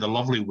 and the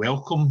lovely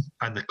welcome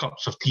and the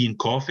cups of tea and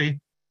coffee,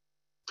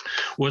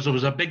 was there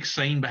was a big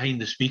sign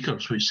behind the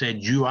speakers which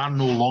said, "You are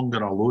no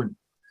longer alone."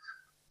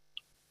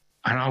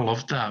 And I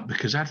loved that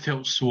because I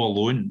felt so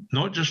alone,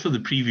 not just for the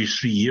previous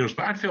 3 years,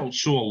 but I felt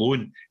so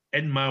alone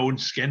in my own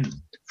skin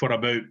for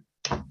about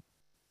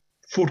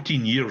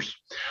 14 years.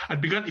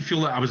 I'd begun to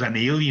feel that I was an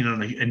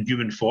alien in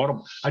human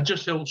form. I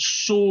just felt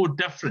so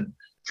different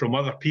from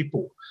other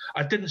people.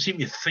 I didn't seem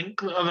to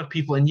think like other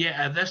people. And yet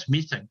at this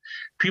meeting,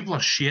 people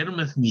are sharing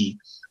with me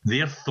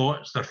their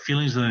thoughts, their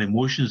feelings and their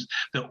emotions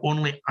that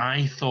only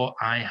I thought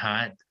I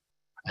had.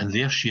 And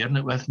they're sharing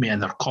it with me,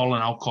 and they're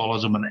calling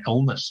alcoholism an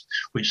illness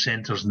which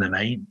centres in the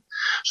mind.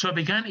 So I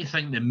began to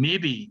think that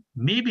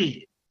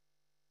maybe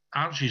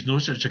Archie's no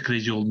such a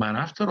crazy old man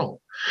after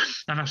all.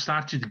 And I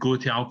started to go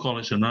to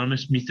Alcoholics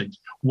Anonymous meetings,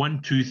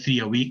 1, 2, 3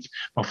 a week.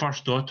 My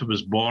first daughter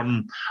was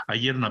born a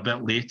year and a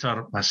bit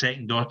later. My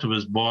second daughter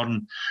was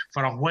born.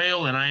 For a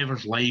while in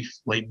Ivor's life,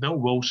 like Bill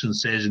Wilson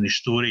says in his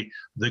story,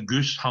 the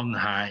goose hung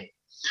high.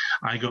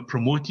 I got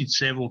promoted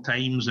several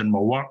times in my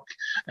work.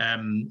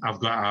 I've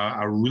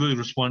got a really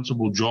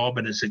responsible job,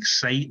 and it's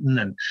exciting.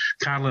 And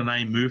Carl and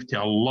I moved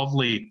to a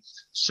lovely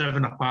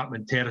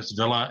 7-apartment terrace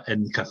villa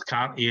in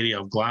Cathcart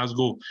area of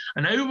Glasgow.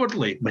 And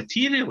outwardly,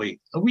 materially,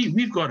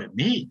 we've got it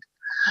made.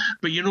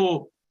 But, you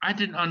know, I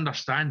didn't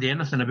understand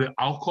anything about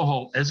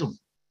alcoholism.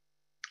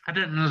 I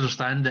didn't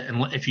understand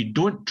that if you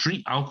don't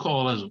treat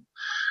alcoholism,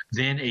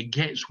 then it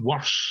gets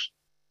worse.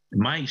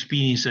 My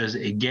experience is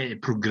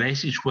it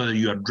progresses whether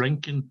you are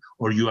drinking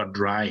or you are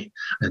dry.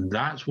 And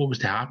that's what was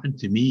to happen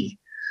to me.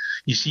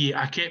 You see,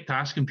 I kept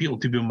asking people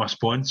to be my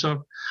sponsor.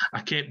 I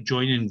kept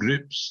joining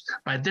groups,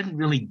 but I didn't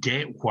really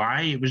get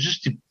why. It was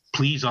just to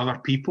please other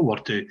people or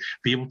to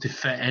be able to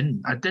fit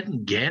in. I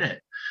didn't get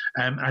it.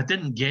 I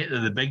didn't get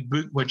that the big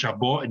book, which I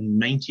bought in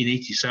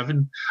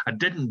 1987, I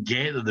didn't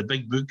get that the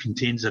big book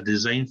contains a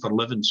design for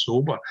living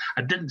sober.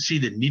 I didn't see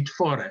the need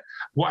for it.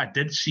 What I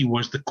did see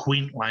was the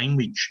quaint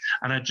language,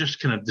 and I just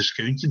kind of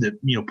discounted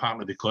it,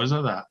 partly because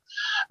of that.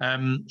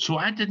 So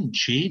I didn't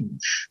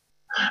change.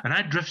 And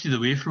I drifted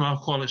away from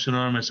Alcoholics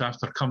Anonymous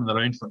after coming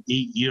around for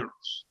 8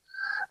 years.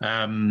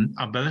 And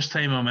by this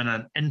time, I'm in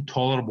an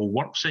intolerable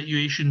work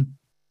situation.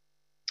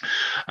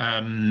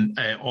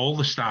 All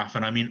the staff,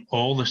 and I mean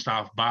all the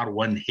staff bar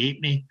one, hate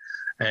me.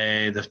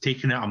 They've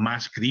taken out a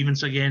mass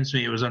grievance against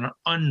me. It was an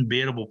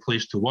unbearable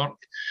place to work.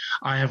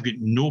 I have got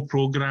no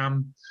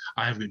program.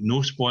 I have got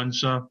no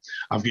sponsor.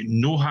 I've got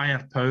no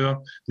higher power.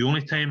 The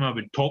only time I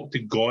would talk to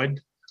God,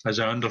 as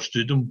I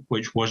understood him,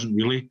 which wasn't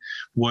really,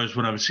 was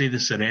when I would say the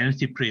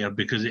Serenity Prayer,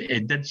 because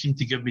it did seem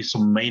to give me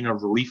some minor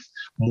relief,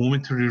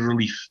 momentary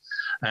relief.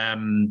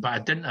 But I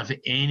didn't have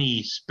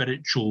any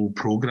spiritual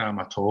program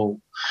at all.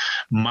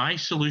 My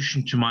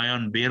solution to my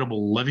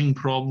unbearable living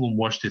problem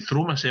was to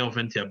throw myself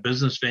into a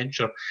business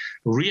venture,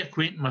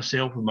 reacquainting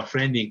myself with my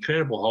friend the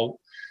Incredible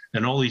Hulk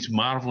and all these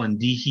Marvel and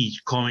DC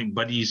comic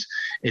buddies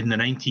in the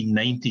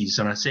 1990s,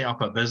 and I set up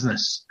a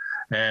business.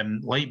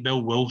 Like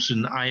Bill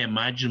Wilson, I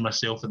imagined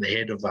myself at the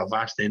head of a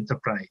vast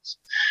enterprise.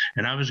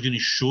 And I was going to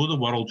show the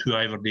world who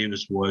Ivor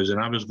Davis was, and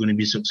I was going to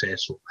be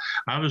successful.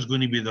 I was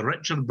going to be the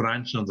Richard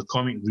Branson of the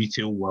comic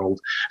retail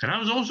world. And I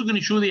was also going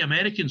to show the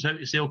Americans how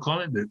to sell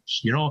comic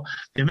books.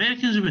 The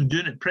Americans have been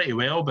doing it pretty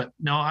well, but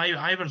no,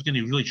 Ivor's going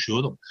to really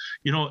show them.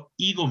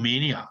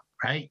 Egomania,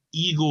 right?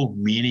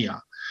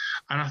 Egomania.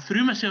 And I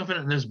threw myself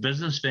into this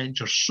business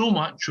venture so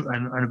much,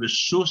 and it was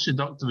so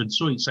seductive and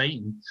so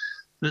exciting,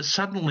 that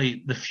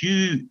suddenly the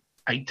few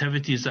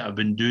activities that I've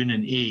been doing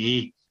in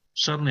AA,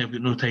 suddenly I've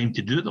got no time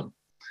to do them.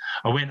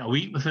 I went a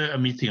week without a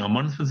meeting, a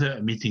month without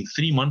a meeting,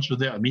 3 months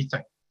without a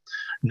meeting.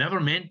 Never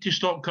meant to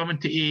stop coming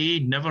to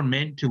AA, never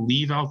meant to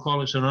leave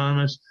Alcoholics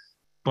Anonymous,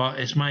 but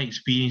it's my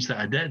experience that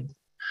I did.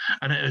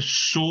 And it is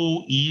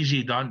so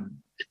easy done.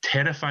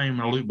 Terrifying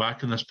when I look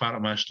back on this part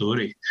of my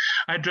story.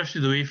 I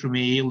drifted away from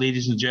AA,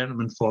 ladies and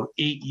gentlemen, for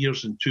 8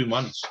 years and 2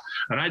 months.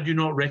 And I do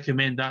not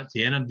recommend that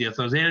to anybody. If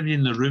there's anybody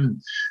in the room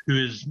who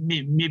is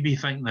maybe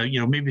thinking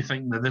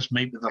that this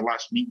might be their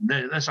last meeting,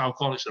 this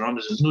Alcoholics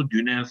Anonymous is not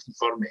doing anything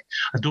for me.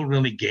 I don't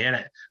really get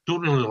it.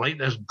 Don't really like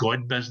this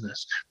God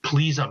business.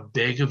 Please, I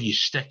beg of you,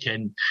 stick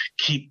in.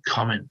 Keep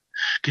coming.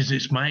 Because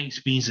it's my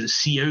experience that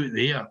see out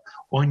there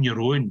on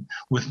your own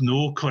with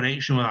no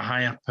connection with a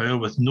higher power,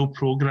 with no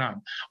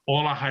program.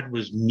 All I had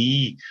was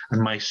me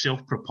and my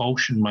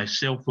self-propulsion, my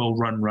self-will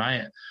run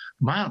riot.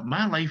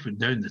 My life went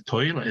down the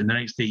toilet in the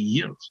next 8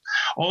 years.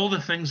 All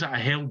the things that I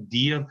held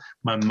dear,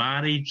 my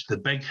marriage, the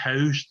big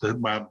house,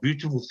 my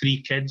beautiful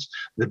 3 kids,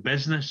 the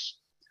business,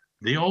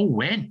 they all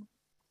went.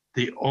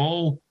 They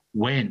all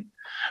went.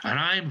 And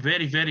I'm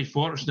very, very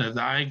fortunate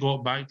that I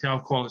got back to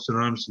Alcoholics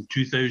Anonymous in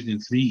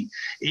 2003,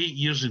 8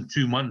 years and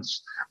 2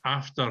 months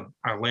after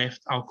I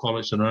left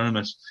Alcoholics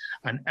Anonymous,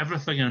 and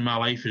everything in my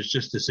life is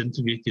just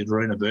disintegrated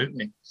round about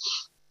me.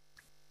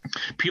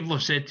 People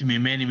have said to me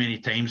many, many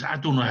times, I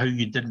don't know how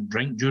you didn't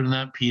drink during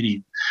that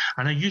period.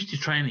 And I used to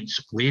try and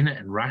explain it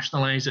and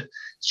rationalise it.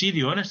 See,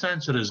 the honest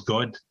answer is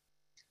God.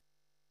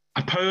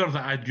 A power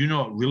that I do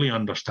not really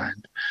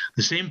understand.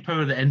 The same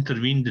power that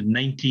intervened in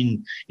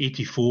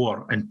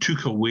 1984 and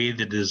took away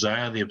the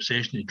desire, the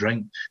obsession to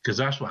drink, because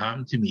that's what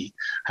happened to me,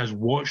 has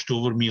watched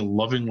over me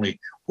lovingly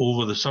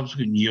over the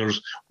subsequent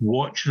years,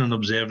 watching and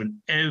observing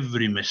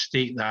every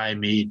mistake that I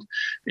made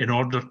in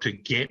order to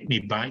get me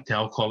back to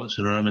Alcoholics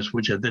Anonymous,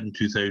 which I did in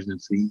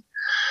 2003.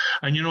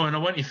 And, and I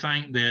want to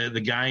thank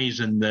the guys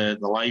in the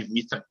live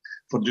meeting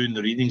for doing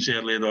the readings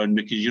earlier on,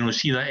 because,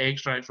 see that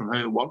extract from how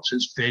it works,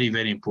 it's very,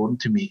 very important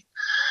to me.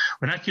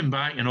 When I came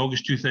back in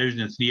August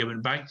 2003, I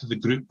went back to the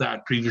group that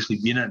I'd previously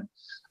been in.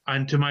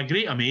 And to my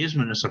great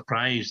amazement and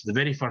surprise, the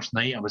very first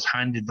night I was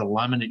handed the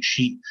laminate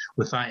sheet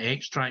with that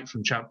extract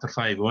from Chapter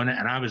 5 on it,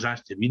 and I was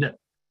asked to read it.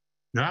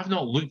 Now, I've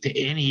not looked at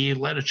any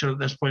literature at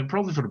this point,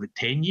 probably for about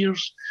 10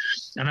 years.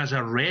 And as I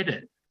read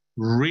it,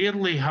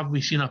 rarely have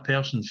we seen a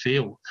person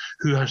fail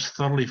who has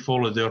thoroughly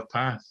followed their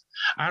path.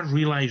 I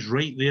realised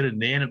right there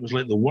and then, it was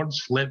like the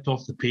words leapt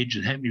off the page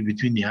and hit me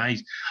between the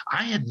eyes.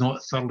 I had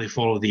not thoroughly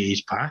followed the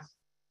A's path.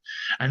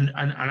 And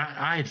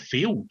I had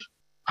failed.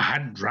 I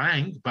hadn't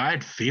drank, but I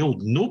had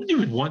failed. Nobody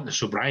would want the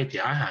sobriety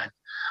I had.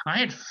 I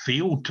had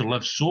failed to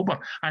live sober.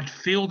 I'd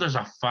failed as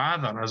a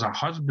father, as a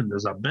husband,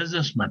 as a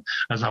businessman,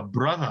 as a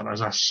brother,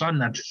 as a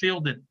son. I'd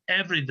failed in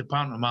every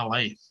department of my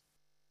life.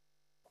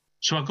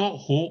 So I got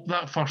hope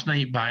that first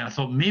night back. I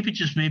thought maybe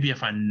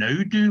if I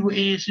now do what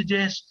AA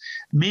suggests,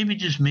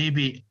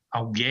 maybe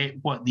I'll get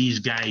what these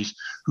guys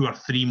who are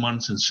 3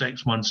 months and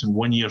 6 months and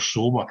 1 year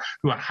sober,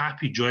 who are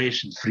happy,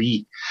 joyous and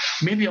free,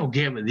 maybe I'll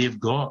get what they've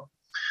got.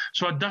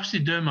 So I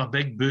dusted down my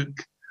big book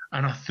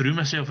and I threw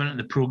myself into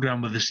the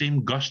program with the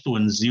same gusto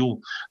and zeal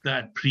that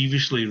I'd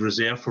previously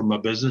reserved for my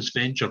business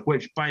venture,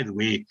 which, by the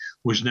way,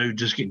 was now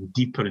just getting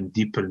deeper and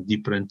deeper and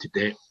deeper into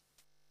debt.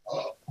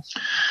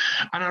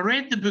 And I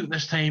read the book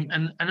this time,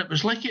 and it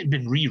was like it had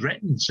been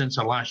rewritten since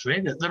I last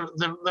read it.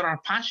 There are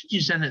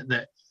passages in it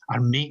that are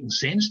making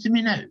sense to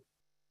me now,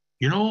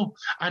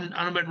 and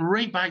I went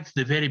right back to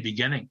the very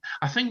beginning.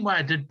 I think what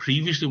I did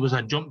previously was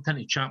I jumped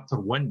into Chapter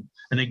 1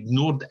 and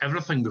ignored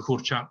everything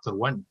before Chapter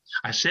 1.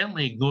 I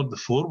certainly ignored the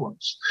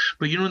forewords.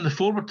 But, in the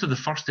foreword to the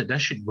first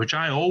edition, which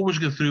I always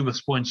go through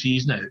with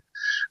sponsees now,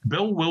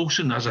 Bill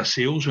Wilson as a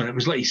salesman, it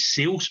was like a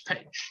sales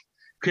pitch,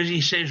 because he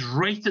says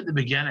right at the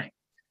beginning,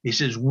 he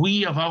says,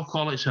 we of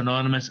Alcoholics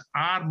Anonymous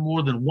are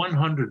more than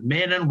 100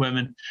 men and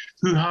women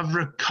who have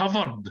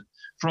recovered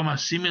from a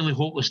seemingly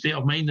hopeless state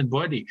of mind and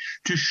body,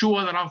 to show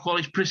other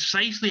alcoholics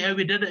precisely how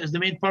we did it is the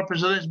main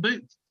purpose of this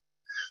book.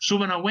 So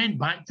when I went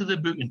back to the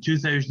book in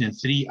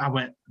 2003, I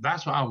went,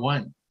 that's what I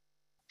want.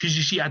 Because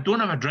you see, I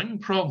don't have a drinking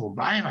problem,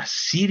 but I have a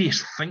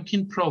serious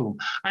thinking problem.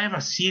 I have a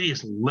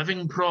serious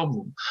living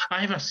problem.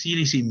 I have a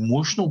serious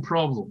emotional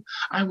problem.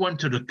 I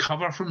want to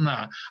recover from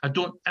that. I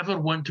don't ever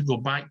want to go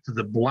back to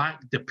the black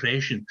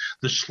depression,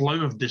 the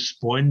slough of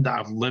despond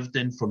that I've lived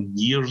in for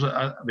years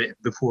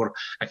before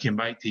I came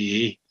back to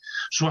AA.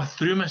 So I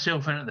threw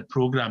myself into the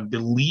program,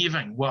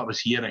 believing what I was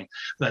hearing,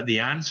 that the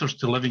answers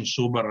to living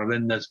sober are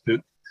in this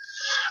book.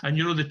 And,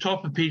 the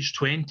top of page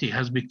 20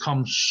 has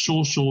become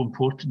so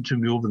important to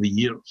me over the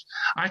years.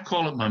 I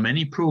call it my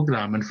mini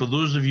program. And for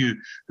those of you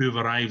who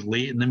have arrived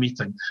late in the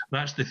meeting,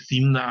 that's the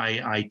theme that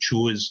I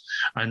chose.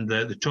 And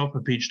the top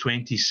of page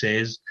 20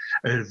 says,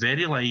 our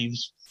very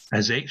lives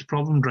as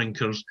ex-problem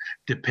drinkers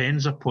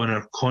depends upon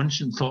our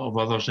constant thought of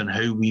others and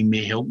how we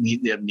may help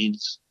meet their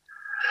needs.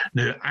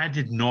 Now,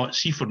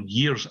 for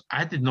years,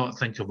 I did not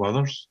think of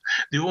others.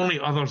 The only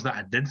others that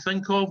I did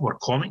think of were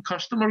comic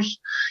customers.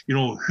 You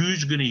know,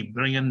 who's going to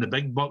bring in the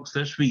big bucks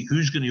this week?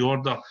 Who's going to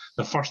order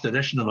the first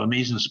edition of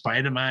Amazing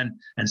Spider-Man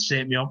and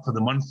set me up for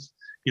the month?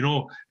 You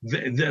know,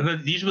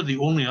 these were the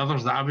only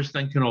others that I was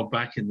thinking of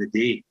back in the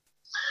day.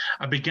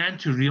 I began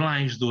to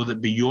realise, though,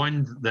 that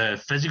beyond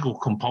the physical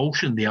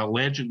compulsion, the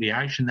allergic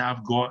reaction that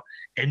I've got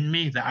in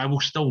me that I will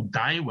still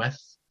die with,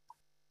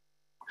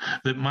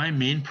 that my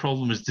main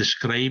problem is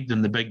described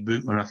in the big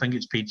book, and I think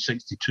it's page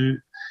 62.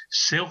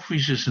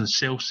 Selfishness and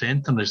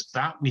self-centeredness,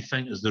 that we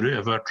think is the root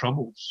of our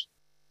troubles,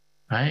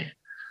 right?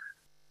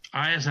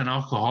 I, as an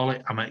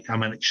alcoholic,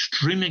 I'm an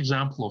extreme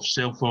example of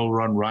self-will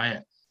run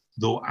riot,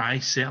 though I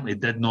certainly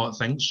did not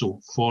think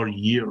so for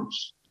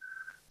years.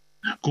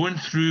 Going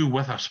through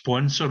with a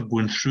sponsor,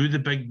 going through the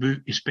big book,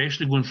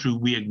 especially going through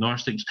We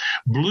Agnostics,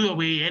 blew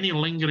away any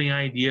lingering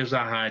ideas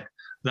I had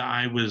that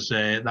I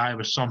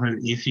was somehow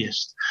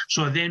atheist.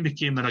 So I then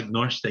became an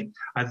agnostic.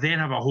 I then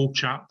have a whole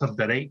chapter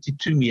directed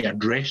to me,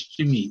 addressed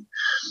to me.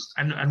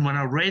 And when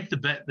I read the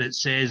bit that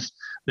says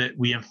that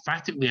we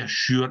emphatically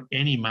assure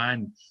any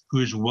man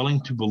who is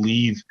willing to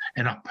believe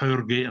in a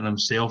power greater than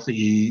himself that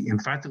he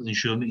emphatically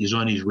ensures that he's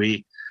on his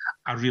way,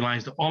 I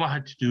realised that all I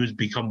had to do was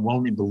become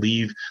willing to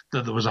believe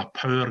that there was a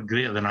power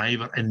greater than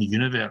Ivor in the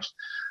universe.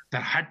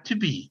 There had to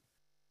be.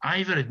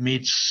 Ivor had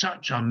made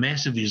such a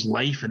mess of his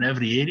life in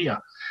every area.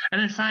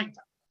 And in fact,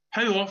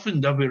 how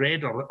often have we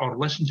read or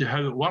listened to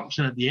how it works?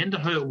 And at the end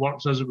of how it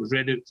works, as it was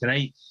read out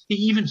tonight, he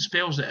even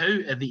spells it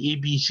out at the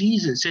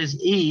ABCs. It says,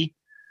 A,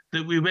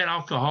 that we were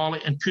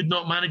alcoholic and could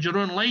not manage our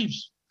own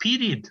lives,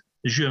 period,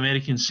 as you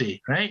Americans say,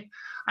 right?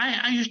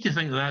 I used to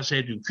think that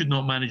said we could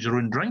not manage our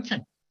own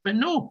drinking. But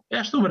no,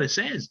 that's not what it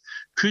says.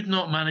 Could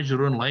not manage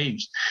their own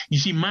lives. You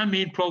see, my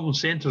main problem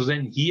centres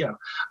in here.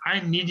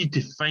 I needed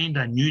to find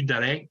a new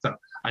director,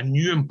 a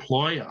new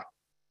employer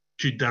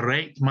to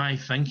direct my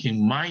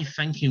thinking. My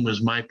thinking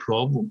was my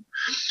problem.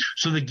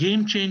 So the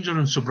game changer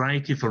in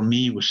sobriety for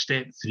me was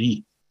step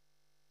 3.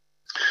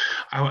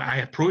 I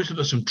approached it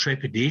with some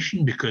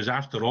trepidation because,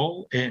 after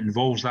all, it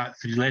involves that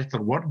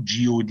 3-letter word,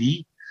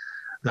 G-O-D,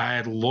 that I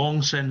had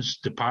long since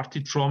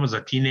departed from as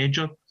a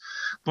teenager.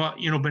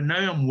 But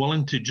now I'm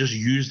willing to just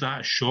use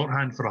that as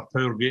shorthand for a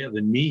power greater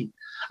than me.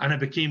 And I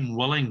became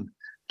willing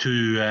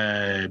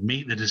to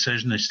make the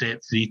decision in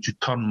step 3 to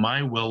turn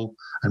my will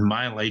and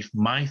my life,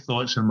 my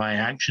thoughts and my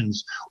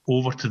actions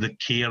over to the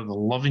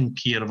loving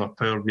care of a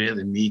power greater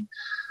than me.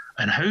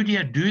 And how do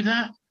I do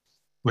that?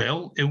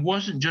 Well, it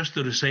wasn't just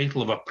the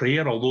recital of a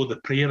prayer, although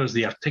the prayer is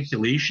the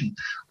articulation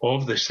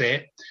of the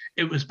step.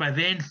 It was by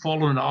then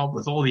following it up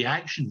with all the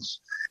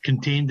actions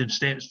contained in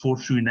steps 4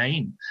 through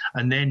 9,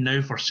 and then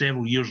now for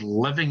several years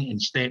living in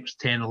steps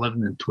 10,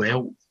 11 and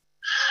 12.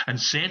 And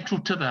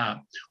central to that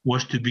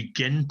was to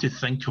begin to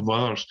think of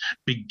others,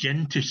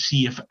 begin to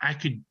see if I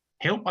could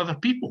help other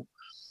people.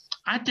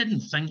 I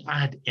didn't think I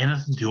had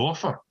anything to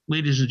offer,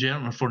 ladies and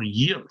gentlemen, for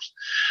years.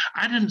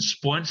 I didn't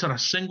sponsor a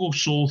single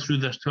soul through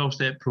this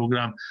 12-step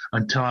program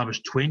until I was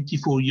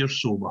 24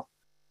 years sober.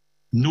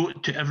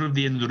 Note to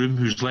everybody in the room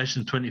who's less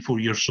than 24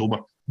 years sober,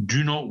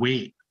 do not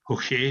wait.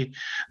 Okay,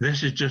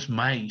 this is just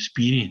my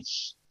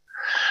experience.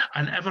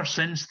 And ever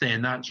since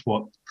then, that's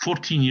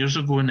 14 years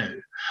ago now,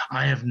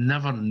 I have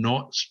never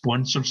not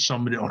sponsored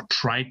somebody or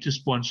tried to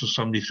sponsor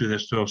somebody through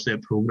this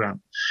 12-step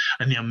program.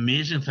 And the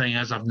amazing thing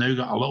is I've now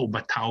got a little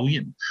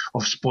battalion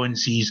of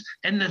sponsees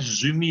in this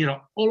Zoom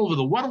era all over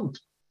the world.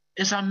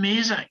 It's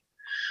amazing.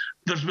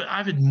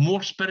 I've had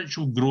more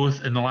spiritual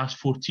growth in the last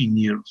 14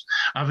 years.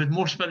 I've had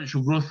more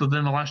spiritual growth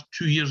within the last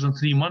 2 years and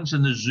 3 months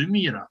in the Zoom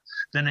era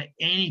than at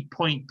any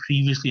point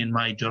previously in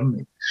my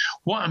journey.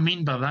 What I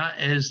mean by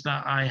that is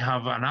that I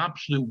have an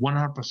absolute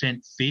 100%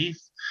 faith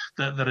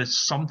that there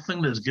is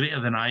something that's greater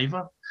than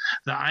Ivor,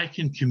 that I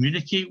can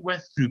communicate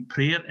with through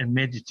prayer and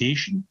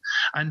meditation,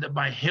 and that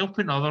by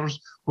helping others,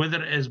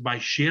 whether it is by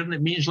sharing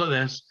at meetings like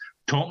this,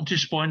 talking to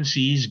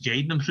sponsees,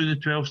 guiding them through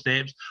the 12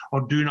 steps,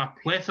 or doing a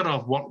plethora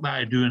of work that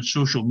I do on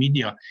social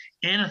media,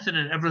 anything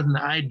and everything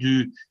that I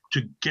do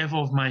to give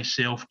of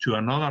myself to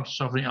another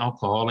suffering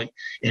alcoholic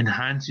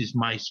enhances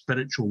my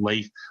spiritual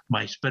life,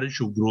 my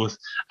spiritual growth,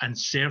 and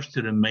serves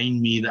to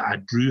remind me that I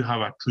do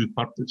have a true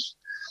purpose.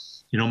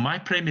 My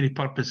primary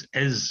purpose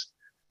is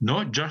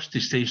not just to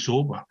stay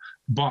sober,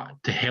 but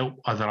to help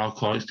other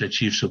alcoholics to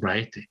achieve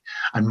sobriety.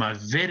 And my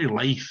very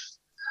life,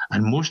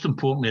 and most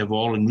importantly of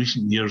all in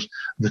recent years,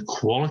 the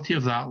quality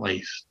of that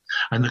life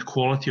and the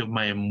quality of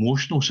my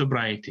emotional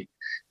sobriety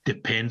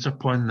depends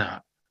upon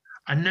that.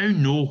 I now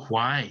know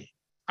why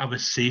I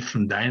was safe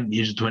from dying at the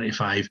age of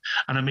 25,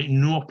 and I make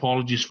no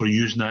apologies for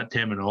using that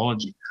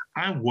terminology.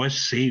 I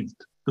was saved.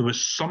 There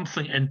was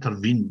something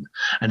intervened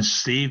and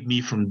saved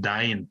me from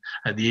dying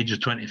at the age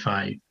of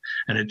 25,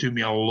 and it took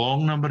me a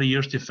long number of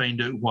years to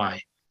find out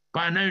why.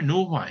 But I now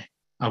know why.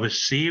 I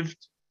was saved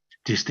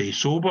to stay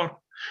sober,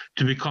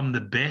 to become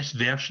the best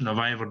version of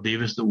Ivor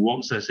Davis that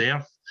walks this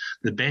earth,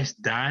 the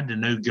best dad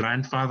and now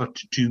grandfather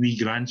to 2 wee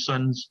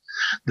grandsons,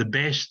 the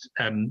best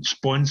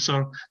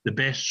sponsor, the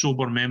best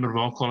sober member of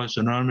Alcoholics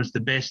Anonymous,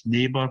 the best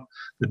neighbour,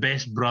 the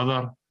best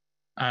brother,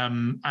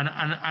 And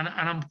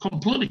I'm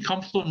completely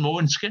comfortable in my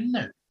own skin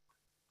now.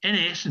 In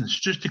essence,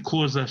 just to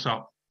close this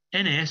up,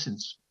 in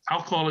essence,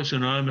 Alcoholics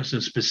Anonymous,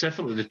 and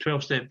specifically the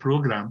 12-step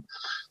program,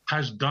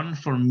 has done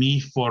for me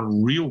for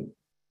real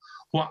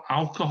what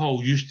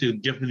alcohol used to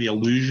give me the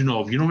illusion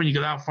of. You know, when you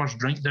get that first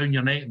drink down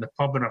your night in the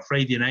pub on a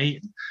Friday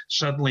night, and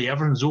suddenly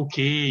everything's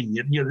okay,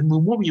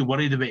 and what were you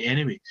worried about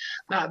anyway?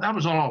 That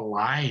was all a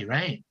lie,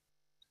 right?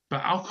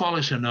 But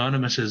Alcoholics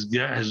Anonymous has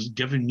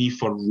given me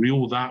for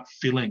real that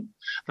feeling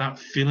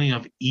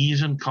of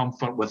ease and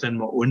comfort within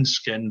my own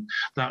skin,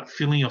 that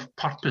feeling of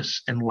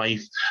purpose in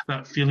life,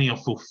 that feeling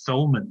of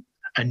fulfillment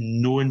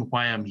and knowing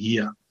why I'm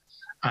here.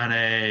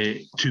 And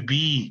to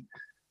be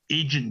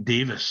Agent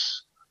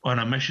Davis on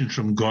a mission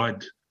from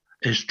God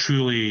has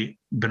truly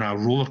been a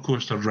roller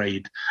coaster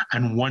ride,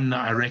 and one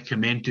that I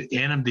recommend to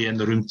anybody in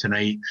the room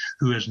tonight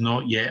who has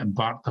not yet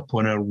embarked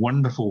upon our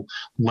wonderful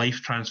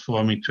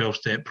life-transforming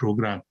 12-step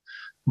program.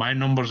 My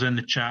number's in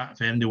the chat.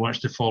 If anybody wants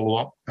to follow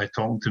up by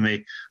talking to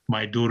me,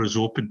 my door is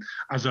open.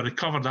 As a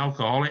recovered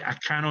alcoholic, I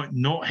cannot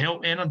not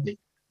help anybody.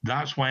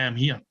 That's why I'm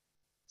here.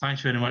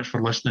 Thanks very much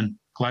for listening.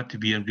 Glad to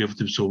be here, Grateful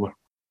to be sober.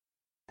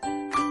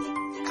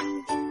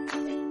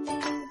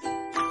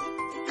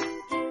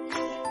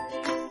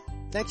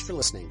 Thanks for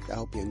listening. I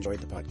hope you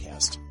enjoyed the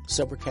podcast.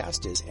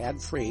 Sobercast is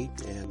ad-free,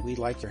 and we'd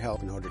like your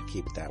help in order to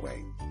keep it that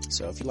way.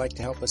 So if you'd like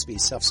to help us be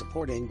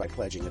self-supporting by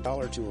pledging $1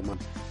 or $2 a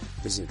month,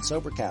 visit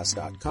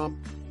Sobercast.com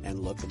and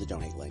look for the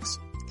donate links.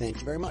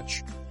 Thank you very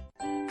much.